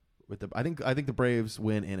Atlanta with the. I think the Braves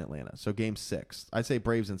win in Atlanta. So game 6. I say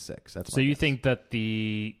Braves in 6. That's so you think that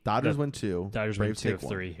the Dodgers win 2. Dodgers Braves win 2 of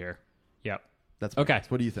 3 here. Yep. That's okay. Guess.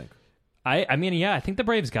 What do you think? I mean, yeah, I think the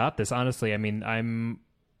Braves got this. Honestly, I mean,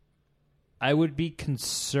 I would be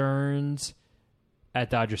concerned at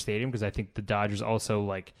Dodger Stadium because I think the Dodgers also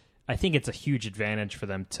like. I think it's a huge advantage for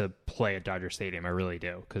them to play at Dodger Stadium. I really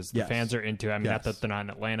do because the fans are into it. I mean, not that they're not in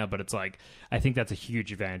Atlanta, but it's like I think that's a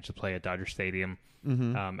huge advantage to play at Dodger Stadium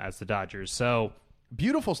as the Dodgers. So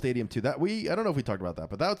beautiful stadium too. I don't know if we talked about that,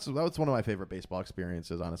 but that's one of my favorite baseball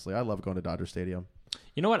experiences. Honestly, I love going to Dodger Stadium.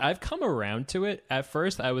 You know what? I've come around to it. At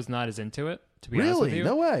first, I was not as into it. To be honest with you,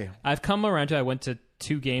 no way. I've come around to it. I went to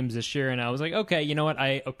 2 games this year, and I was like, okay, you know what?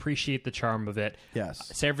 I appreciate the charm of it. Yes,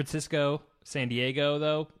 San Francisco. San Diego,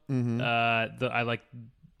 though, I like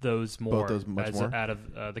those more, more? Out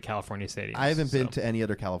of the California stadiums. I haven't been to any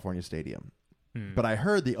other California stadium, but I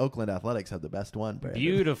heard the Oakland Athletics have the best one. Brandon.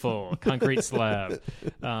 Beautiful concrete slab.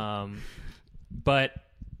 But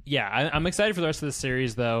yeah, I'm excited for the rest of the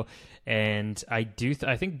series, though, and I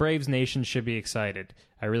think Braves Nation should be excited.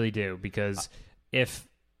 I really do because if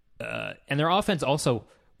and their offense also.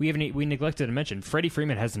 We neglected to mention Freddie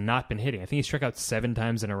Freeman has not been hitting. I think he's struck out 7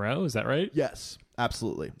 times in a row. Is that right? Yes,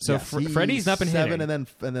 absolutely. So yes. Freddie's not been 7 hitting,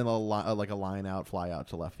 and then a line out, fly out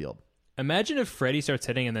to left field. Imagine if Freddie starts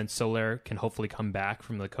hitting and then Soler can hopefully come back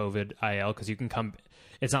from the COVID IL because you can come.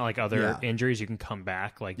 It's not like other injuries; you can come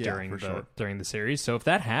back during the series. So if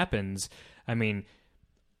that happens, I mean,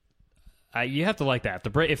 you have to like that.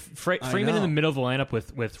 If Freeman in the middle of the lineup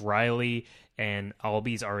with Riley and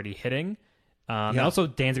Albies already hitting. And also,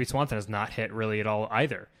 Dansby Swanson has not hit really at all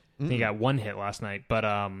either. I think he got 1 hit last night. But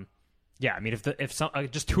yeah, I mean, if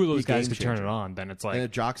just 2 of those guys could turn it on, then it's like. And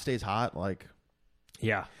if Jock stays hot,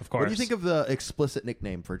 yeah, of course. What do you think of the explicit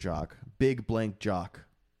nickname for Jock? Big blank Jock.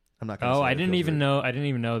 I'm not going to say I didn't even know. I didn't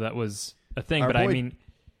even know that was a thing. But I mean,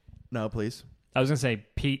 no, please. I was going to say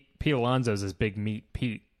Pete Alonso's is Big Meat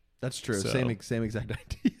Pete. That's true. So, same exact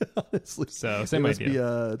idea, honestly. So same idea.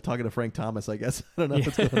 Must be talking to Frank Thomas, I guess. I don't know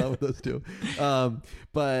what's going on with those two.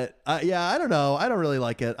 But I don't know. I don't really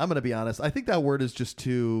like it. I'm going to be honest. I think that word is just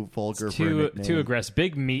too vulgar it's for a nickname. Too aggressive.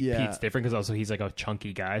 Big Meat Pete's different because also he's like a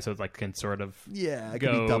chunky guy, so it's like can sort of it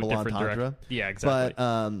could be double entendre. Yeah, exactly.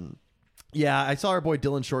 But yeah, I saw our boy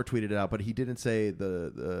Dylan Short tweeted it out, but he didn't say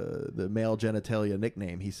the male genitalia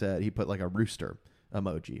nickname. He said he put like a rooster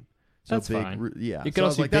emoji. So that's fine. Yeah. You could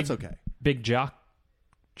also that's okay. Big jock.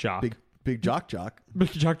 Big jock. Big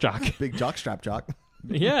jock. Big jock strap jock.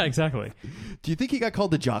 Yeah, exactly. Do you think he got called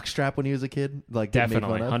the jock strap when he was a kid? Like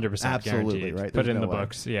definitely, 100%. Absolutely, guaranteed. right? Put it in the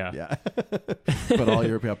books. Yeah. Put all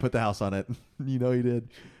your put the house on it. You know he did.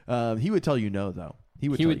 He would tell you no though. He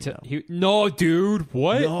would tell you no. No, dude.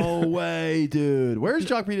 What? No way, dude. Where's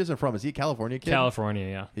Jock Peterson from? Is he a California kid? California,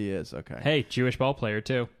 yeah. He is. Okay. Hey, Jewish ball player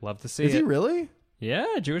too. Love to see it. Is he really?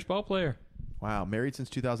 Yeah, Jewish ball player. Wow, married since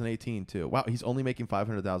 2018 too. Wow, he's only making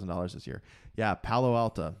 $500,000 this year. Yeah, Palo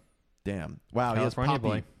Alto. Damn. Wow, California he has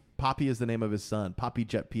Poppy. Boy. Poppy is the name of his son. Poppy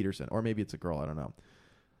Jet Peterson, or maybe it's a girl. I don't know.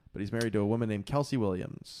 But he's married to a woman named Kelsey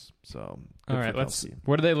Williams. So all right,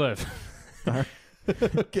 where do they live?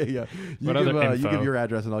 Okay, yeah. You give your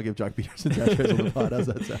address, and I'll give Jock Peterson's address on the pod. How's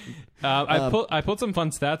that sound? I pulled some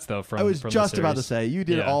fun stats though. I was just about to say you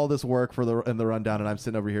did all this work in the rundown, and I'm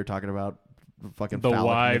sitting over here talking about fucking the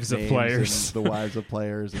wives of players, the wives of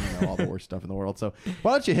players, and all the worst stuff in the world. So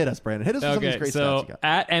why don't you hit us, Brandon? Hit us with some of these great stats you got.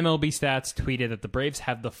 At MLB Stats tweeted that the Braves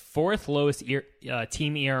have the 4th lowest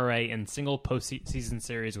team ERA in single postseason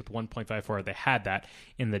series with 1.54. They had that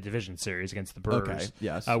in the division series against the Brewers. Okay,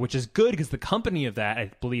 yes. Which is good because the company of that,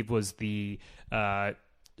 I believe, was the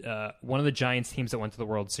one of the Giants teams that won the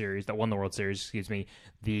World Series,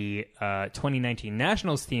 the 2019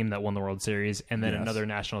 Nationals team that won the World Series, and then another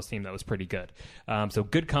Nationals team that was pretty good. So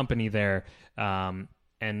good company there.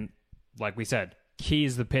 And like we said, key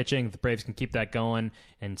is the pitching. If the Braves can keep that going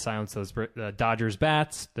and silence those Dodgers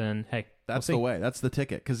bats, then hey, that's the way. That's the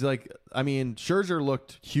ticket. Because Scherzer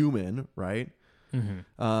looked human, right?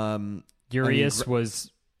 Mm-hmm. Urias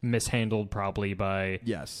was mishandled probably by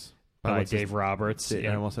Dave Roberts. I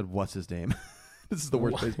almost said, what's his name? This is the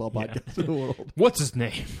worst baseball podcast in the world. What's his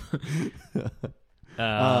name?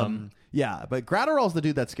 But Gratterall's the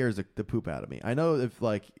dude that scares the poop out of me. I know if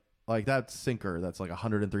like that sinker that's like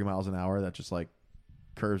 103 miles an hour that just like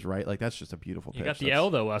curves right, like that's just a beautiful pitch. You got the L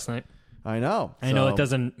though last night. I know. I know it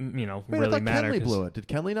doesn't really matter. Kenley blew it. Did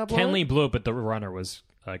Kenley not blow it? Kenley blew it, but the runner was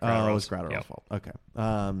Gratterall's. It was Gratterall's fault. Okay.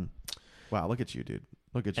 Wow, look at you, dude.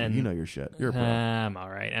 Look at you. You know your shit. You're a pro. I'm all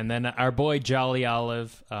right. And then our boy Jolly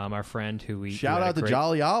Olive, our friend who we... Shout out to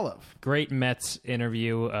Jolly Olive. Great Mets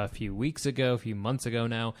interview a few months ago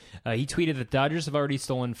now. He tweeted that Dodgers have already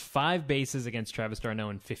stolen 5 bases against Travis d'Arnaud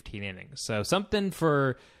in 15 innings. So something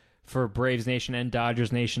for Braves Nation and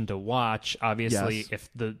Dodgers Nation to watch. Obviously, if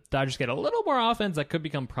the Dodgers get a little more offense, that could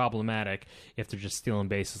become problematic if they're just stealing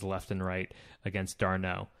bases left and right against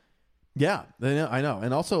d'Arnaud. Yeah, I know.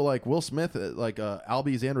 And also, like, Will Smith,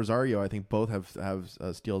 Albies and Rosario, I think both have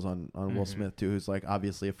steals on Will Smith, too, who's, like,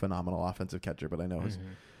 obviously a phenomenal offensive catcher. But I know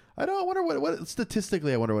I wonder what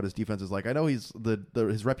statistically, I wonder what his defense is like. I know his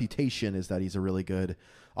reputation is that he's a really good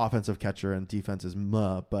offensive catcher and defense is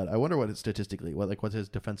but I wonder what statistically, what his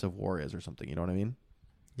defensive WAR is or something. You know what I mean?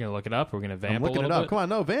 You gonna look it up? We're gonna vamp a little bit? it up. Come on,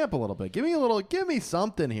 no, vamp a little bit. Give me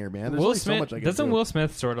something here, man. There's Will Smith, so much I can doesn't do. Will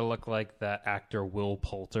Smith sort of look like that actor Will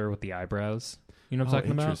Poulter with the eyebrows? You know what I'm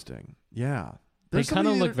talking about? Interesting. Yeah, they kind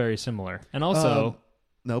of look very similar. And also,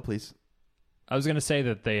 no, please. I was gonna say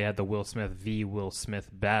that they had the Will Smith v. Will Smith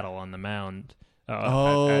battle on the mound. At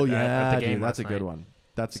the game. Dude, that's a good one.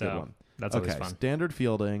 That's a good one. That's always fun. Standard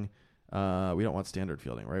fielding. We don't want standard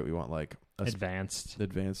fielding, right? We want like advanced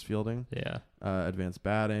fielding. Yeah. Advanced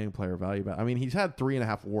batting, player value. I mean, he's had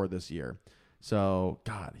 3.5 WAR this year. So,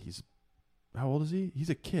 God, how old is he? He's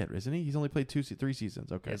a kid, isn't he? He's only played 3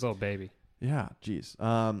 seasons. Okay. He's a little baby. Yeah, geez.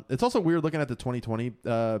 It's also weird looking at the 2020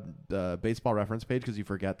 baseball reference page because you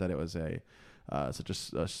forget that it was such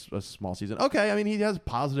a small season. Okay, I mean, he has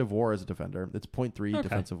positive WAR as a defender. It's 0.3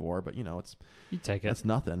 defensive WAR, but it's you take it. That's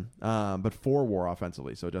nothing. But 4 WAR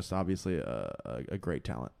offensively, so just obviously a great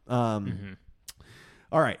talent.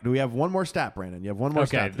 All right, do we have one more stat, Brandon? You have one more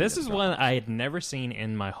stat. Okay, this is one I had never seen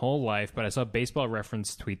in my whole life, but I saw Baseball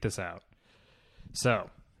Reference tweet this out. So,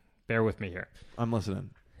 bear with me here. I'm listening.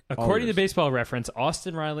 According to Baseball Reference,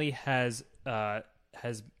 Austin Riley has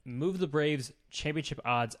moved the Braves' championship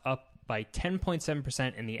odds up by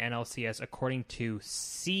 10.7% in the NLCS, according to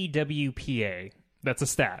CWPA. That's a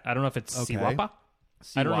stat. I don't know if it's CWAPA.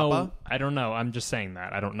 I don't know. I'm just saying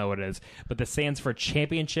that. I don't know what it is. But that stands for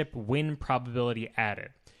Championship Win Probability Added,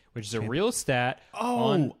 which is a real stat.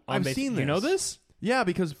 I've seen this. You know this? Yeah,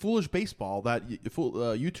 because Foolish Baseball, that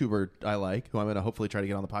YouTuber I like, who I'm going to hopefully try to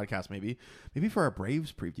get on the podcast maybe for our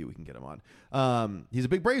Braves preview we can get him on. He's a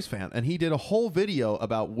big Braves fan, and he did a whole video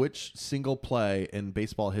about which single play in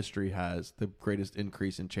baseball history has the greatest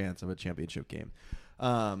increase in chance of a championship game.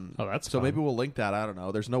 That's so fun. Maybe we'll link that. I don't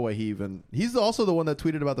know. There's no way he's also the one that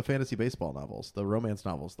tweeted about the fantasy baseball novels, the romance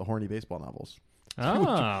novels, the horny baseball novels.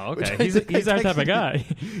 Oh, okay. He's that type of guy.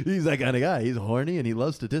 He's that kind of guy. He's horny and he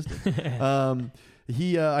loves statistics.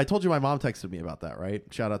 I told you my mom texted me about that, right?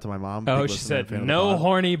 Shout out to my mom. Oh, she said no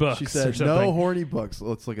horny books. She said no horny books.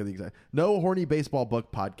 Let's look at the exact. No horny baseball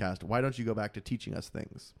book podcast. Why don't you go back to teaching us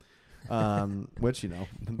things? Which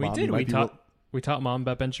we did. We taught Mom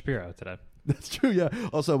about Ben Shapiro today. That's true, yeah.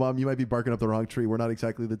 Also, Mom, you might be barking up the wrong tree. We're not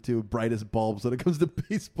exactly the two brightest bulbs when it comes to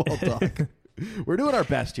baseball talk. We're doing our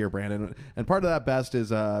best here, Brandon. And part of that best is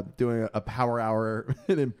doing a power hour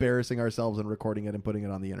and embarrassing ourselves and recording it and putting it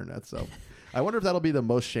on the internet. So I wonder if that'll be the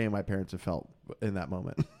most shame my parents have felt in that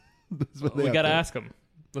moment. We got to ask them.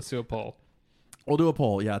 Let's do a poll. We'll do a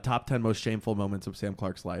poll, yeah. Top 10 most shameful moments of Sam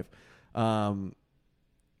Clark's life.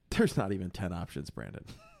 There's not even 10 options, Brandon.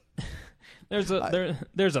 There's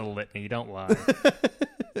a litany. Don't lie.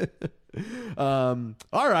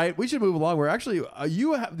 All right, we should move along. We're actually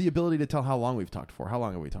you have the ability to tell how long we've talked for. How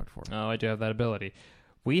long have we talked for? Oh, I do have that ability.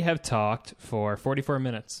 We have talked for 44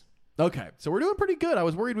 minutes. Okay, so we're doing pretty good. I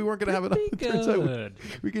was worried we weren't going to have enough. Turns out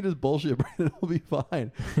we can just bullshit, Brandon. It'll be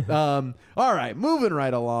fine. All right, moving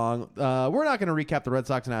right along. We're not going to recap the Red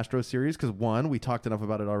Sox and Astros series because, one, we talked enough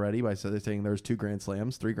about it already by saying there's 2 Grand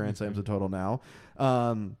Slams, 3 Grand Slams in total now.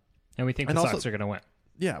 And we think the Sox are going to win.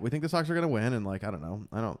 Yeah, we think the Sox are going to win, and like I don't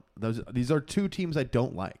know. These are 2 teams I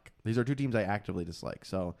don't like. These are 2 teams I actively dislike.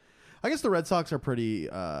 So, I guess the Red Sox are pretty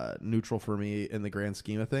neutral for me in the grand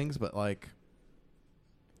scheme of things, but like,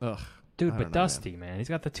 ugh. Dude, but Dusty, man, he's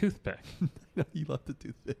got the toothpick. You love the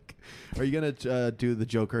toothpick. Are you gonna do the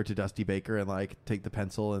Joker to Dusty Baker and like take the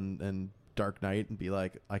pencil and Dark Knight and be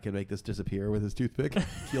like, I can make this disappear with his toothpick?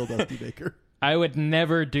 Kill Dusty Baker. I would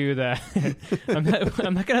never do that.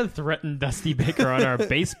 I'm not going to threaten Dusty Baker on our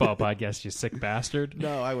baseball podcast, you sick bastard.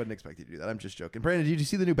 No, I wouldn't expect you to do that. I'm just joking. Brandon, did you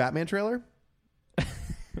see the new Batman trailer?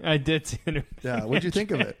 I did see the new Yeah, what'd you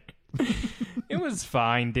think of it? It was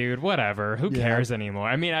fine, dude. Whatever. Who cares anymore?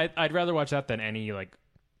 I mean, I'd rather watch that than any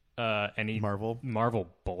Marvel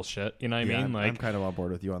bullshit. You know what I mean? Like, I'm kind of on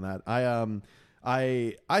board with you on that.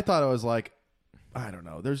 I thought it was like, I don't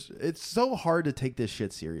know. It's so hard to take this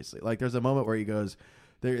shit seriously. Like, there's a moment where he goes,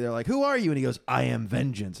 they're like, "Who are you?" And he goes, "I am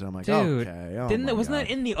vengeance." And I'm like, dude, okay. Wasn't that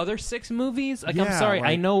in the other 6 movies? Like, I'm sorry.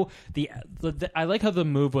 I know I like how the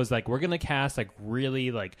move was like, we're gonna cast like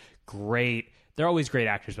really like great. They're always great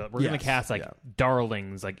actors, but we're gonna cast like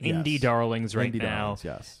darlings, like indie darlings right now.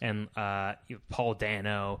 Darlings, and Paul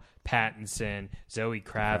Dano, Pattinson, Zoe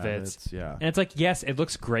Kravitz. Yeah, and it's like, yes, it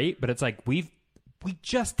looks great, but it's like we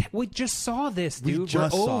just saw this, dude. We're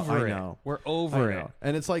over it. We're over it.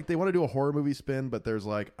 And it's like they want to do a horror movie spin, but there's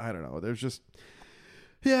like, I don't know. There's just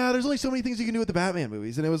there's only so many things you can do with the Batman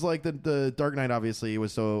movies. And it was like the Dark Knight obviously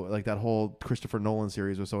was so like that whole Christopher Nolan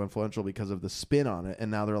series was so influential because of the spin on it.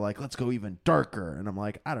 And now they're like, let's go even darker. And I'm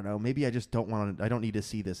like, I don't know. Maybe I just don't need to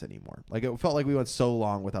see this anymore. Like it felt like we went so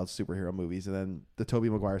long without superhero movies. And then the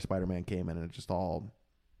Tobey Maguire Spider-Man came in and it just all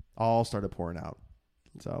started pouring out.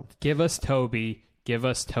 So give us Toby. Give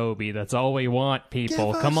us Toby. That's all we want,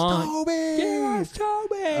 people. Come on. Toby. Give us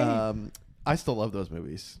Toby. I still love those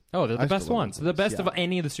movies. Oh, they're the best ones. They're the best of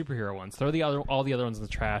any of the superhero ones. Throw all the other ones in the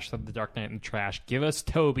trash. Throw the Dark Knight in the trash. Give us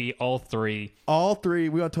Toby, all 3. All 3.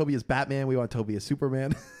 We want Toby as Batman. We want Toby as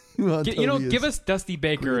Superman. Give us Dusty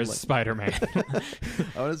Baker as Spider-Man.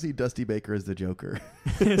 I want to see Dusty Baker as the Joker.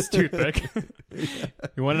 His toothpick.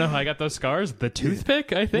 You want to know how I got those scars? The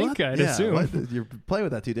toothpick, I think. I'd assume. You're playing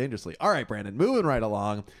with that too dangerously. All right, Brandon, moving right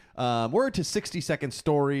along. We're to 60-second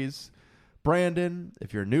stories. Brandon,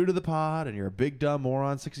 if you're new to the pod and you're a big dumb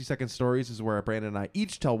moron, 60-second stories is where Brandon and I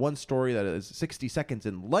each tell one story that is 60 seconds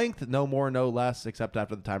in length, no more, no less, except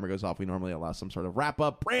after the timer goes off, we normally allow some sort of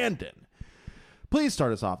wrap-up. Brandon, please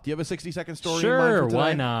start us off. Do you have a 60-second story in mind for today?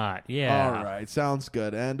 Why not? Yeah. All right, sounds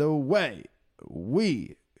good. And away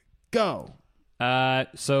we go.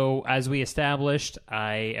 So as we established,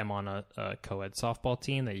 I am on a co-ed softball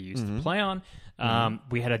team that you used to play on.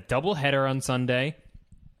 We had a doubleheader on Sunday.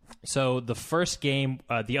 So the first game,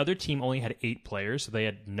 the other team only had 8 players, so they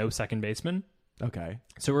had no second baseman. Okay.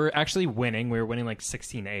 So we were actually winning. We were winning like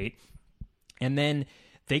 16-8. And then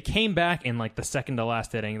they came back in like the second to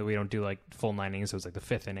last inning. That we don't do like full 9 innings. So it was like the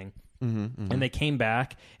 5th inning. And they came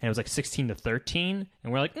back, and it was like 16-13.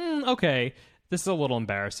 And we're like, okay, this is a little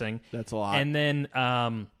embarrassing. That's a lot. And then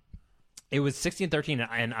it was 16-13,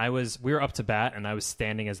 and we were up to bat, and I was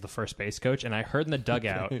standing as the first base coach. And I heard in the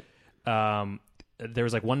dugout, there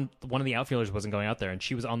was like one of the outfielders wasn't going out there, and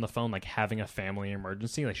she was on the phone like having a family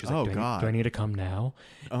emergency. Like she was like, do I need to come now?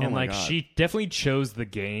 And like she definitely chose the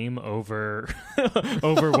game over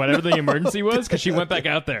whatever the emergency was, because she went back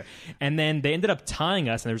out there. And then they ended up tying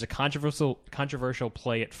us, and there was a controversial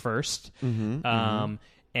play at first.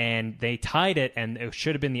 And they tied it, and it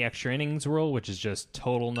should have been the extra innings rule, which is just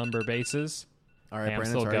total number bases. All right,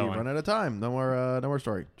 Brandon, sorry, you run out of time. No more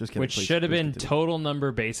story. Just kidding. Which should have been total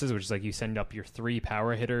number bases, which is like you send up your 3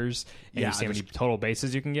 power hitters and you see how many total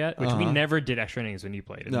bases you can get, which we never did extra innings when you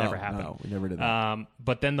played. It never happened. No, we never did that.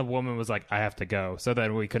 But then the woman was like, I have to go. So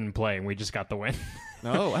then we couldn't play, and we just got the win.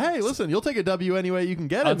 No, hey, listen, you'll take a W any way you can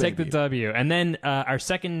get it. I'll take the W. And then our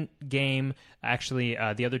second game, actually,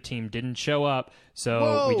 the other team didn't show up,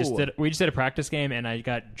 so we just did a practice game, and I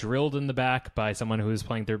got drilled in the back by someone who was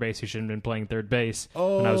playing third base who shouldn't have been playing third base.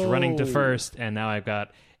 And I was running to first, and now I've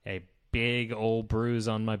got a big old bruise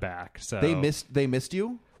on my back. So they missed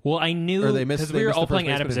you. Well, I knew because we were all playing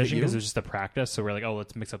out of position because it was just a practice. So we're like, oh,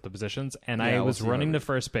 let's mix up the positions. And I was running to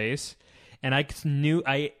first base, And I knew,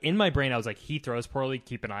 in my brain, I was like, he throws poorly,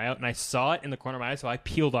 keep an eye out. And I saw it in the corner of my eye, so I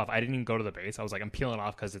peeled off. I didn't even go to the base. I was like, I'm peeling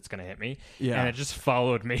off because it's going to hit me. Yeah. And it just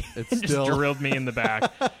followed me. It just drilled me in the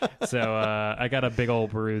back. So I got a big old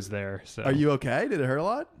bruise there. So. Are you okay? Did it hurt a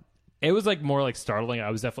lot? It was like more like startling. I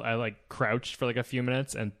like crouched for like a few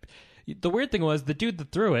minutes. And the weird thing was, the dude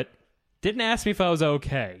that threw it didn't ask me if I was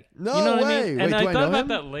okay. No you know way. What I mean? Wait, and I thought about him?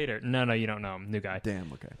 that later. No, you don't know him. New guy.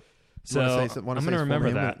 Damn, okay. So I'm going to remember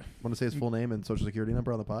that. Want to say his full name and social security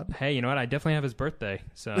number on the pod? Hey, you know what? I definitely have his birthday,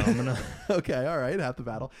 so I'm going to... Okay, all right. Half the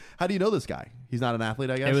battle. How do you know this guy? He's not an athlete,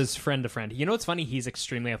 I guess? It was friend to friend. You know what's funny? He's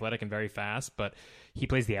extremely athletic and very fast, but he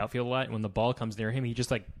plays the outfield a lot. And when the ball comes near him, he just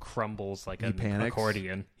like crumbles like an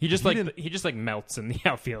accordion. He just melts in the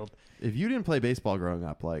outfield. If you didn't play baseball growing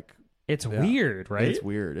up, like... It's weird, right? It's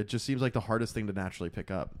weird. It just seems like the hardest thing to naturally pick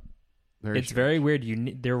up. Very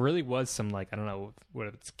weird. There really was some like, I don't know what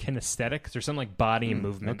it's, kinesthetics or some like body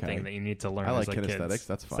movement thing that you need to learn. I like as kinesthetics. Kids.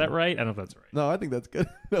 That's fun. Is that right? I don't know if that's right. No, I think that's good.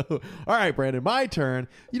 All right, Brandon, my turn.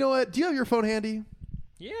 You know what? Do you have your phone handy?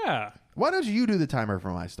 Yeah. Why don't you do the timer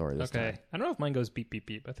for my story this time? I don't know if mine goes beep, beep,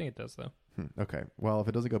 beep. I think it does, though. Okay. Well, if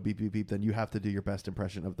it doesn't go beep, beep, beep, then you have to do your best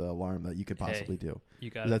impression of the alarm that you could possibly do.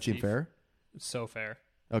 You got Does that seem fair? So fair.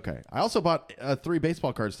 Okay. I also bought 3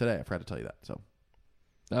 baseball cards today. I forgot to tell you that. So.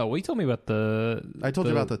 Oh, well, you told me about I told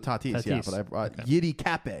you about the Tatis, yeah, but I brought Yiddy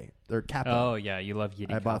Cape. They're Cape. Oh, yeah, you love Yiddy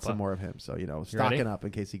Cape. I bought some more of him, so, stocking up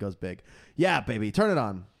in case he goes big. Yeah, baby, turn it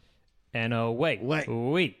on. And wait.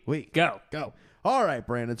 Go. All right,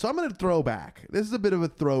 Brandon, so I'm going to throw back. This is a bit of a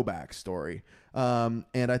throwback story, and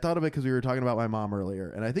I thought of it because we were talking about my mom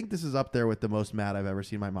earlier, and I think this is up there with the most mad I've ever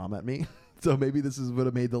seen my mom at me. So maybe this would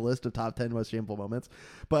have made the list of top 10 most shameful moments.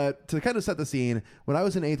 But to kind of set the scene, when I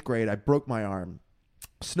was in 8th grade, I broke my arm.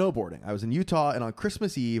 Snowboarding. I was in Utah, and on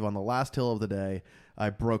Christmas Eve, on the last hill of the day, I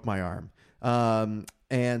broke my arm.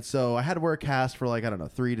 And so I had to wear a cast for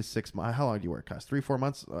 3 to 6 months. How long do you wear a cast? 3-4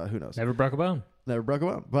 months? Who knows? Never broke a bone.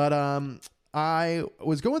 But I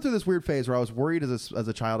was going through this weird phase where I was worried as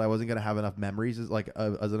a child I wasn't going to have enough memories as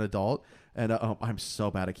an adult. And I'm so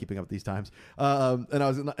bad at keeping up with these times. And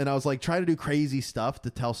I was like trying to do crazy stuff to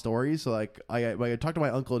tell stories. So I talked to my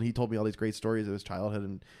uncle, and he told me all these great stories of his childhood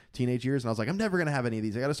and teenage years. And I was like, I'm never going to have any of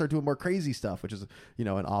these. I got to start doing more crazy stuff, which is, an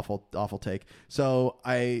awful, awful take. So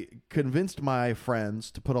I convinced my friends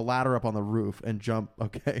to put a ladder up on the roof and jump.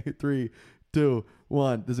 Okay, 3, 2,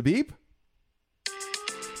 1. Does it beep?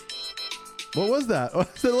 What was that?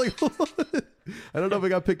 I don't know if it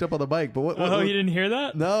got picked up on the mic, but what? You didn't hear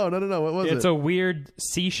that? No. What was it? It's a weird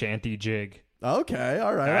sea shanty jig. Okay,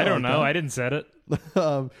 all right. I don't know. I didn't set it.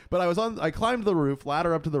 But I climbed the roof,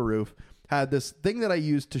 ladder up to the roof, had this thing that I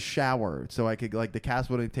used to shower, so I could the cast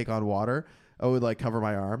wouldn't take on water. I would cover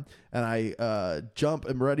my arm, and I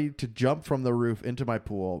I'm ready to jump from the roof into my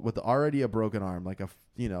pool with already a broken arm,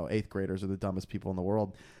 8th graders are the dumbest people in the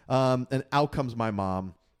world. And out comes my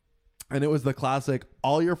mom. And it was the classic,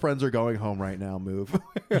 all your friends are going home right now move.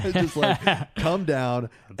 Just come down.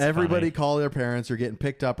 That's everybody funny. Call their parents. You're getting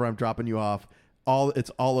picked up, or I'm dropping you off. It's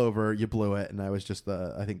all over. You blew it. And I was just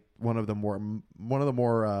I think one of the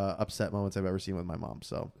more upset moments I've ever seen with my mom.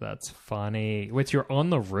 So that's funny. Wait, you're on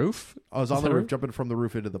the roof? I was on the roof, jumping from the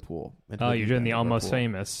roof into the pool. You're doing the Almost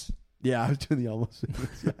Famous. Yeah, I was doing the Almost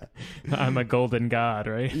Famous. Yeah. I'm a golden god,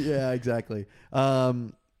 right? Yeah, exactly.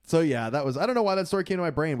 So yeah, that was, I don't know why that story came to my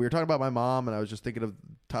brain. We were talking about my mom, and I was just thinking of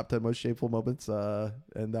top 10 most shameful moments.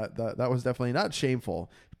 And that was definitely not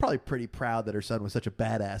shameful. Probably pretty proud that her son was such a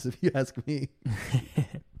badass, if you ask me.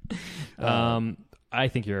 I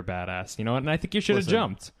think you're a badass. You know what? And I think you should have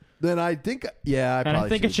jumped. Then I think, I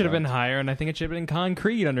think it should have been higher, and I think it should have been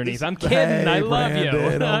concrete underneath. I'm kidding. I love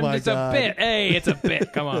Brandon, you. I'm just a bit. Hey, it's a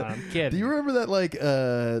bit. Come on, I'm kidding. Do you remember that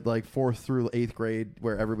 4th through 8th grade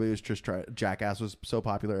where everybody was just Jackass was so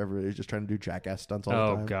popular, everybody was just trying to do Jackass stunts all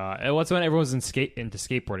the time? Oh god, and what's when everyone was into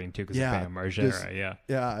skateboarding too because of Bam Margera.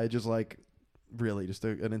 I just really just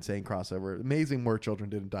an insane crossover. Amazing more children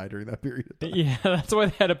didn't die during that period of time. Yeah, that's why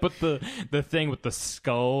they had to put the thing with the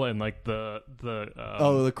skull and the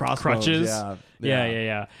crutches.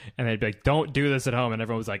 Yeah. And they'd be like, don't do this at home. And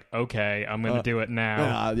everyone was like, okay, I'm going to do it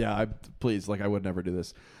now. Please, I would never do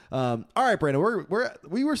this. All right, Brandon,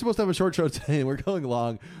 we were supposed to have a short show today, and we're going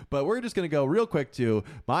long, but we're just going to go real quick to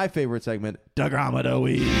my favorite segment, Diagram of the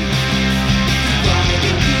Week.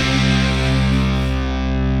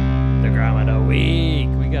 Week.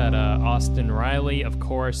 We got Austin Riley, of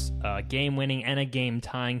course, game-winning and a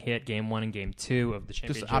game-tying hit, Game 1 and Game 2 of the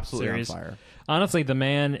championship just absolutely series. On fire. Honestly, the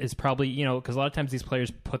man is probably, because a lot of times these players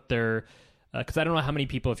put their because I don't know how many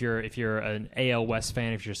people, if you're an AL West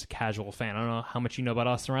fan, if you're just a casual fan, I don't know how much you know about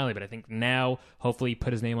Austin Riley, but I think now hopefully he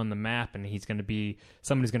put his name on the map and he's going to be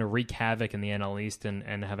someone who's going to wreak havoc in the NL East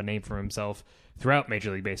and have a name for himself throughout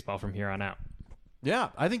Major League Baseball from here on out. Yeah,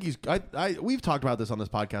 I think he's. We've talked about this on this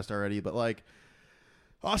podcast already, but like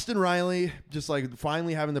Austin Riley, just like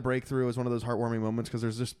finally having the breakthrough is one of those heartwarming moments because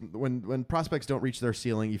there's just when prospects don't reach their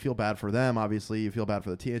ceiling, you feel bad for them. Obviously, you feel bad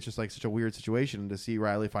for the team. It's just like such a weird situation to see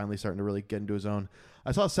Riley finally starting to really get into his own.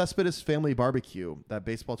 I saw Cespedes Family Barbecue, that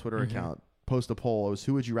baseball Twitter account, post a poll. It was,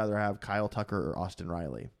 who would you rather have, Kyle Tucker or Austin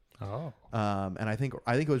Riley? Oh, and I think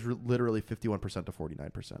it was literally 51% to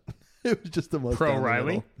 49%. It was just the most pro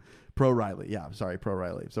Riley. Pro Riley, yeah, sorry, pro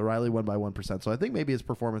Riley. So Riley won by 1%. So I think maybe his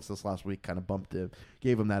performance this last week kind of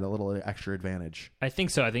gave him that a little extra advantage. I think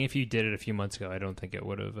so. I think if you did it a few months ago, I don't think it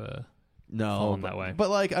would have fallen that way. But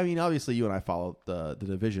like, I mean, obviously you and I follow the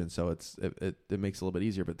division, so it makes it a little bit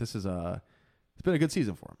easier. But this is it's been a good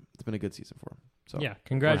season for him. So yeah,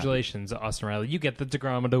 congratulations, Austin Riley. You get the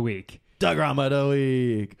DeGrom of the week. DeGrom of the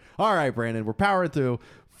week. All right, Brandon, we're powering through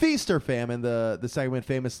Feast or Famine, the segment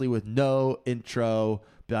famously with no intro.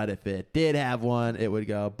 But if it did have one, it would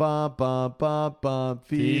go bump, bump, bump, bump.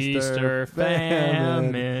 Feast or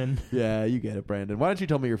famine. Yeah, you get it, Brandon. Why don't you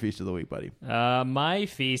tell me your feast of the week, buddy? My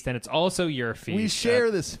feast, and it's also your feast. We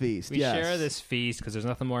share this feast. We share this feast because there's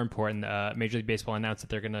nothing more important. Major League Baseball announced that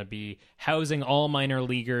they're going to be housing all minor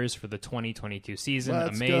leaguers for the 2022 season.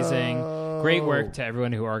 Let's Amazing. go. Great work to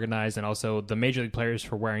everyone who organized, and also the Major League players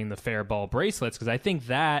for wearing the fair ball bracelets, because I think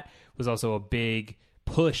that was also a big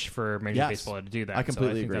push for Major League Baseball to do that. I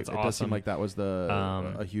completely agree. That's it awesome. Does seem like that was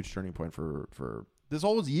a huge turning point for this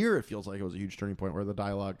whole year. It feels like it was a huge turning point where the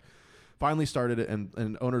dialogue finally started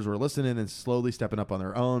and owners were listening and slowly stepping up on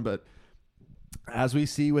their own. But as we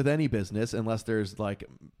see with any business, unless there's like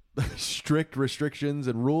strict restrictions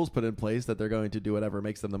and rules put in place, that they're going to do whatever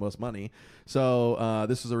makes them the most money. So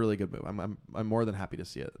this is a really good move. I'm more than happy to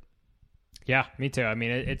see it. Yeah, me too. I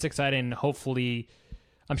mean, it's exciting. Hopefully,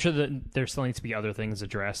 I'm sure that there still needs to be other things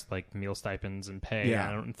addressed, like meal stipends and pay. Yeah,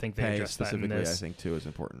 I don't think they addressed that in this. I think too is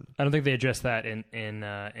important. I don't think they addressed that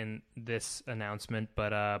in this announcement,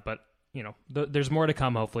 but you know, there's more to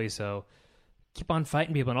come, hopefully. So keep on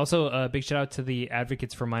fighting, people, and also a big shout out to the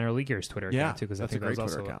Advocates for Minor Leaguers Twitter account too, because I think that was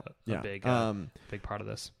also a big part of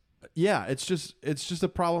this. Yeah, it's just a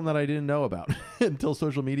problem that I didn't know about until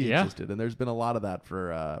social media existed, and there's been a lot of that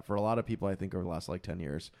for a lot of people, I think, over the last like 10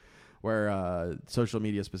 years. Where social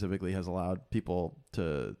media specifically has allowed people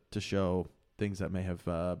to show things that may have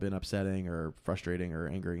been upsetting or frustrating or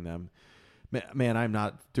angering them. Man, I'm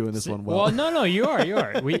not doing this one well. Well, no, you are.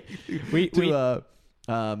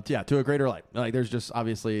 To a greater light. Like, there's just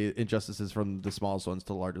obviously injustices from the smallest ones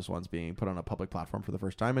to the largest ones being put on a public platform for the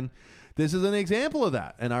first time, and this is an example of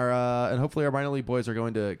that. And and hopefully our minor league boys are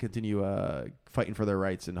going to continue fighting for their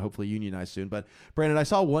rights and hopefully unionize soon. But Brandon, I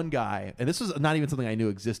saw one guy, and this was not even something I knew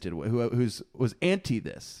existed, who was anti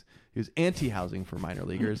this. He was anti housing for minor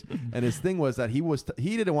leaguers, and his thing was that he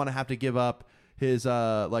didn't want to have to give up his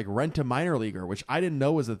like rent to minor leaguer, which I didn't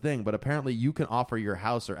know was a thing, but apparently you can offer your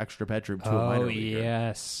house or extra bedroom to a minor leaguer. Oh,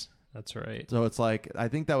 yes. That's right. So it's like, I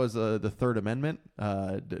think that was the Third Amendment,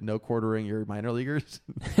 no quartering your minor leaguers.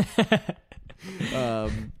 Yeah,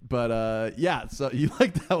 so you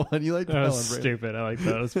like that one. You like that one. That was stupid. I like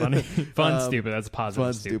that. It was funny. Fun, stupid. That's positive.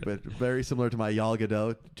 Fun, stupid. Very similar to my Yal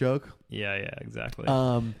Gadot joke. Yeah, exactly.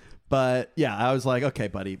 But yeah, I was like, okay,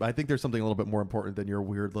 buddy, I think there's something a little bit more important than your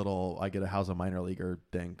weird little I get a house a minor leaguer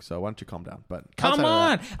thing. So why don't you calm down? But come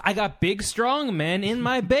on, I got big strong men in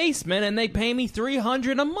my basement and they pay me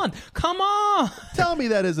 $300 a month. Come on, tell me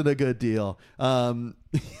that isn't a good deal. I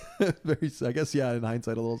guess, yeah, in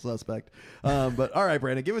hindsight, a little suspect. But all right,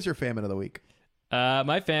 Brandon, give us your famine of the week.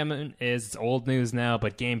 My famine is old news now,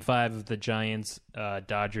 but Game 5 of the Giants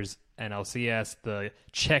Dodgers NLCS, the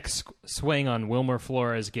check swing on Wilmer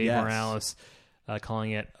Flores, Gabe Morales, calling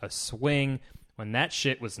it a swing when that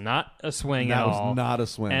shit was not a swing at all. That was not a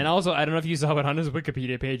swing. And also, I don't know if you saw, but on his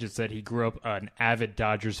Wikipedia page, it said he grew up an avid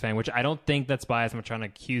Dodgers fan, which I don't think that's biased. I'm trying to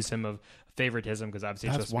accuse him of favoritism because obviously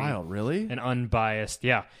that's it's wild. Really, an unbiased.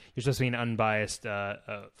 Yeah, you're supposed to be an unbiased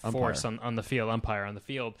force on the field, umpire on the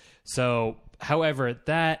field. So, however,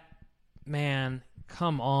 that man.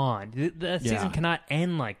 Come on. The season cannot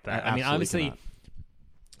end like that. I mean, obviously,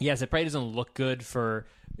 yes, it probably doesn't look good for,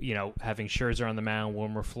 having Scherzer on the mound,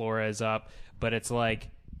 Wilmer Flores up, but it's like,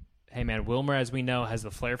 hey, man, Wilmer, as we know, has the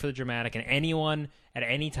flair for the dramatic, and anyone at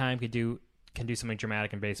any time can do something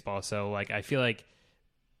dramatic in baseball. So, like, I feel like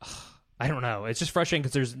I don't know. It's just frustrating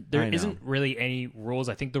because there isn't really any rules.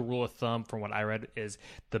 I think the rule of thumb, from what I read, is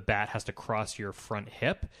the bat has to cross your front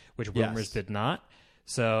hip, which rumors did not.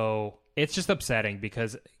 So it's just upsetting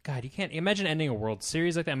because, God, you can't imagine ending a World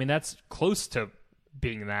Series like that. I mean, that's close to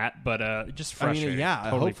being that, but just frustrating.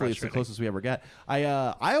 Hopefully it's the closest we ever get. I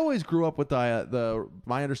always grew up with the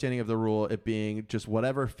my understanding of the rule, it being just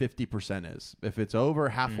whatever 50% is. If it's over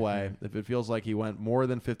halfway, if it feels like he went more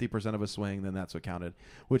than 50% of a swing, then that's what counted,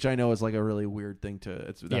 which I know is like a really weird thing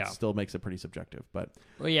still makes it pretty subjective. But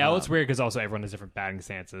it's weird because also everyone has different batting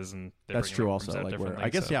stances, and that's true. Also,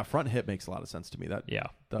 front hip makes a lot of sense to me. That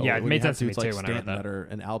it made sense to me too when I read that.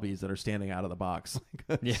 And Albies that are standing out of the box,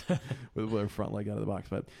 with their front leg out of the box.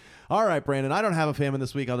 But all right, Brandon, I don't have a famine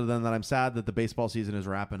this week other than that I'm sad that the baseball season is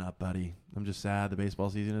wrapping up, buddy. I'm just sad the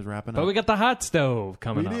baseball season is wrapping up. But we got the hot stove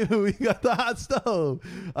coming up. We got the hot stove.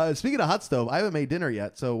 Speaking of hot stove, I haven't made dinner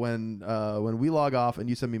yet, so when we log off and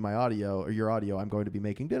you send me my audio or your audio, I'm going to be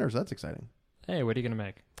making dinner, so that's exciting. Hey, what are you going to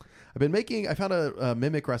make? I found a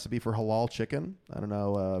mimic recipe for halal chicken. I don't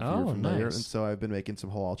know if you're familiar. Nice. And so I've been making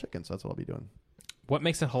some halal chicken, so that's what I'll be doing. What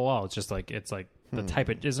makes it halal? It's just like the type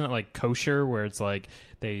of, isn't it like kosher where it's like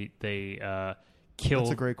they kill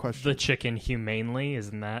That's a great question. the chicken humanely?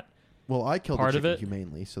 Isn't that? Well, I killed part the chicken of it?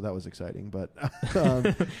 humanely, so that was exciting. But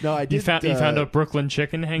no, I did. You found a Brooklyn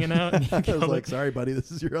chicken hanging out. And I was like, sorry, buddy, this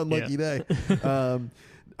is your unlucky day.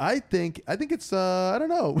 I think it's I don't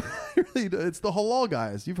know. Really, it's the halal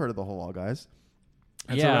guys. You've heard of the halal guys.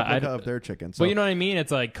 It's a replica of their chicken. So, well, you know what I mean?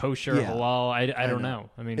 It's like kosher, halal. I don't know.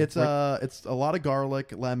 I mean, it's a lot of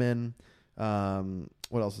garlic, lemon.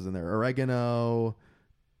 What else is in there? Oregano,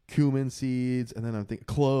 cumin seeds, and then I'm thinking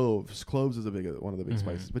cloves. Cloves is one of the big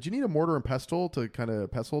spices. But you need a mortar and pestle to kind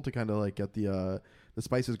of like get the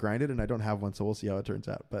spices grinded, and I don't have one, so we'll see how it turns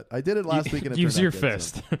out. But I did it last week, and it use turned your out good,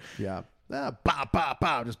 fist. So, yeah. Just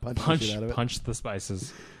punch the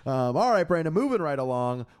spices. All right, Brandon, moving right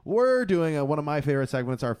along. We're doing one of my favorite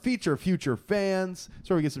segments, our Feature Future Fans.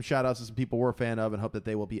 So we get some shout outs to some people we're a fan of and hope that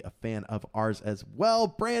they will be a fan of ours as well.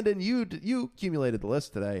 Brandon, you accumulated the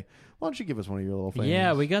list today. Why don't you give us one of your little fans?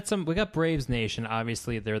 Yeah, we got Braves Nation.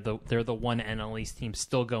 Obviously, they're the one NL East team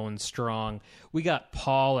still going strong. We got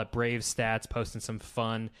Paul at Brave Stats posting some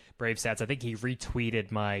fun Brave Stats. I think he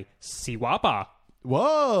retweeted my Siwapa.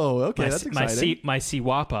 Whoa! Okay, that's exciting. My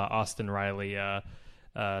Siwapa Austin Riley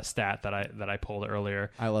stat that I pulled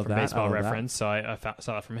earlier. I love from that. Baseball Reference. So I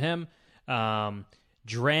saw that from him.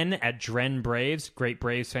 Dren at Dren Braves, great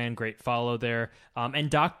Braves fan, great follow there. And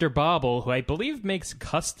Dr. Bobble, who I believe makes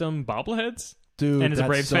custom bobbleheads. Dude, and is that's a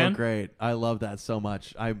Braves so fan. Great. I love that so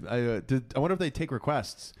much. I wonder if they take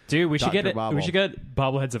requests. Dude, we should get Bobble. We should get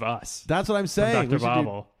bobbleheads of us. That's what I'm saying. Dr.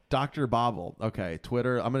 Bobble. Dr. Bobble. Okay,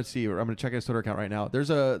 Twitter. I'm gonna check his Twitter account right now. There's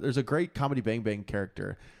a great Comedy Bang Bang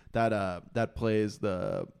character that plays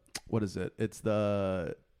the, what is it? It's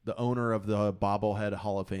the owner of the Bobblehead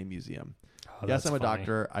Hall of Fame Museum. Oh, yes, I'm a funny.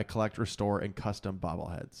 doctor. I collect, restore, and custom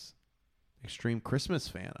bobbleheads. Extreme Christmas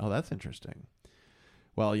fan. Oh, that's interesting.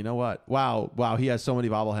 Well, you know what? Wow. He has so many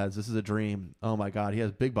bobbleheads. This is a dream. Oh my God. He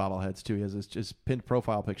has big bobbleheads too. He has this just pinned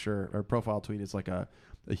profile picture or profile tweet. It's like a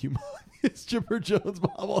humongous Chipper Jones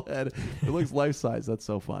bobblehead. It looks life size. That's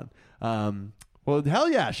so fun. Well, hell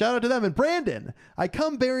yeah. Shout out to them. And Brandon, I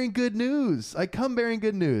come bearing good news.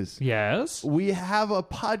 Yes. We have a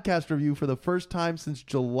podcast review for the first time since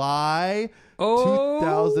July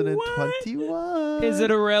 2021. What? Is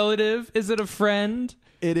it a relative? Is it a friend?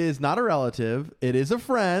 It is not a relative. It is a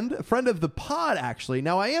friend of the pod, actually.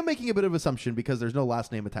 Now, I am making a bit of assumption because there's no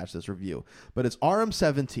last name attached to this review, but it's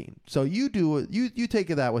RM17. So you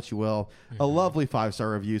take of that what you will. A lovely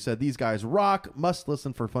 5-star review said, these guys rock, must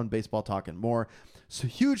listen for fun baseball talk and more. So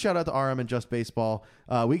huge shout out to RM and Just Baseball.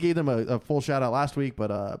 We gave them a full shout out last week,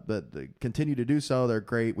 but continue to do so. They're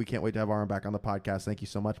great. We can't wait to have RM back on the podcast. Thank you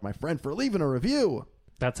so much, my friend, for leaving a review.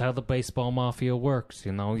 That's how the baseball mafia works,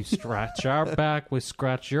 you know. You scratch our back, we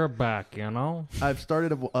scratch your back, you know. I've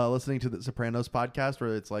started listening to the Sopranos podcast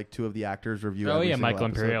where it's like two of the actors review. Oh yeah, Michael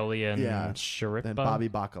Imperioli and Sharif and Bobby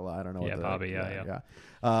Bacala. I don't know. Yeah, what Bobby. Yeah.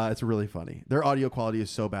 It's really funny. Their audio quality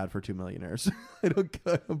is so bad for two millionaires. I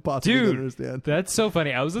don't possibly understand. That's so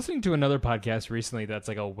funny. I was listening to another podcast recently that's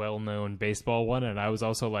like a well-known baseball one, and I was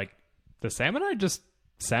also like, does Sam and I just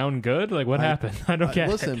sound good? Like, what happened? I don't get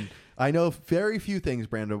it. Listen. I know very few things,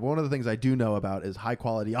 Brandon. One of the things I do know about is high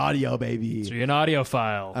quality audio, baby. So you're an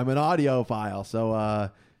audiophile. I'm an audiophile. So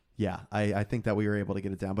Yeah, I think that we were able to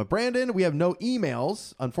get it down. But Brandon, we have no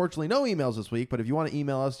emails. Unfortunately, no emails this week. But if you want to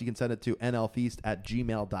email us, you can send it to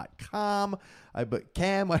nlfeast@gmail.com. But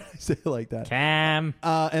Cam, why did I say it like that? Cam.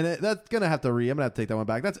 That's going to have to I'm going to have to take that one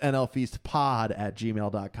back. That's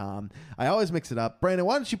nlfeastpod@gmail.com. I always mix it up. Brandon,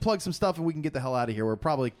 why don't you plug some stuff and we can get the hell out of here? We're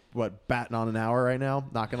probably, batting on an hour right now?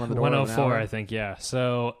 Knocking on the door 104, I think, yeah.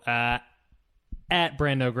 So, at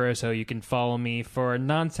Brando Grosso, you can follow me for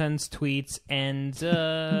nonsense tweets and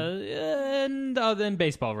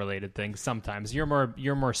baseball related things. Sometimes you're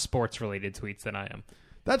more sports related tweets than I am.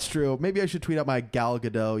 That's true. Maybe I should tweet out my Gal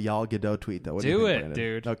Gadot tweet though. What do you think, Brandon?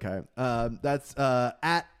 Dude. Okay. That's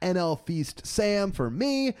at NL Feast Sam for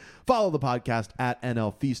me. Follow the podcast at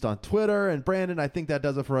NL Feast on Twitter. And Brandon, I think that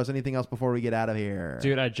does it for us. Anything else before we get out of here?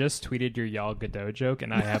 Dude, I just tweeted your Gal Gadot joke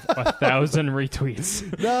and I have 1,000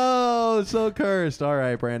 retweets. No, so cursed. All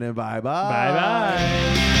right, Brandon. Bye bye. Bye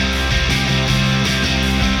bye.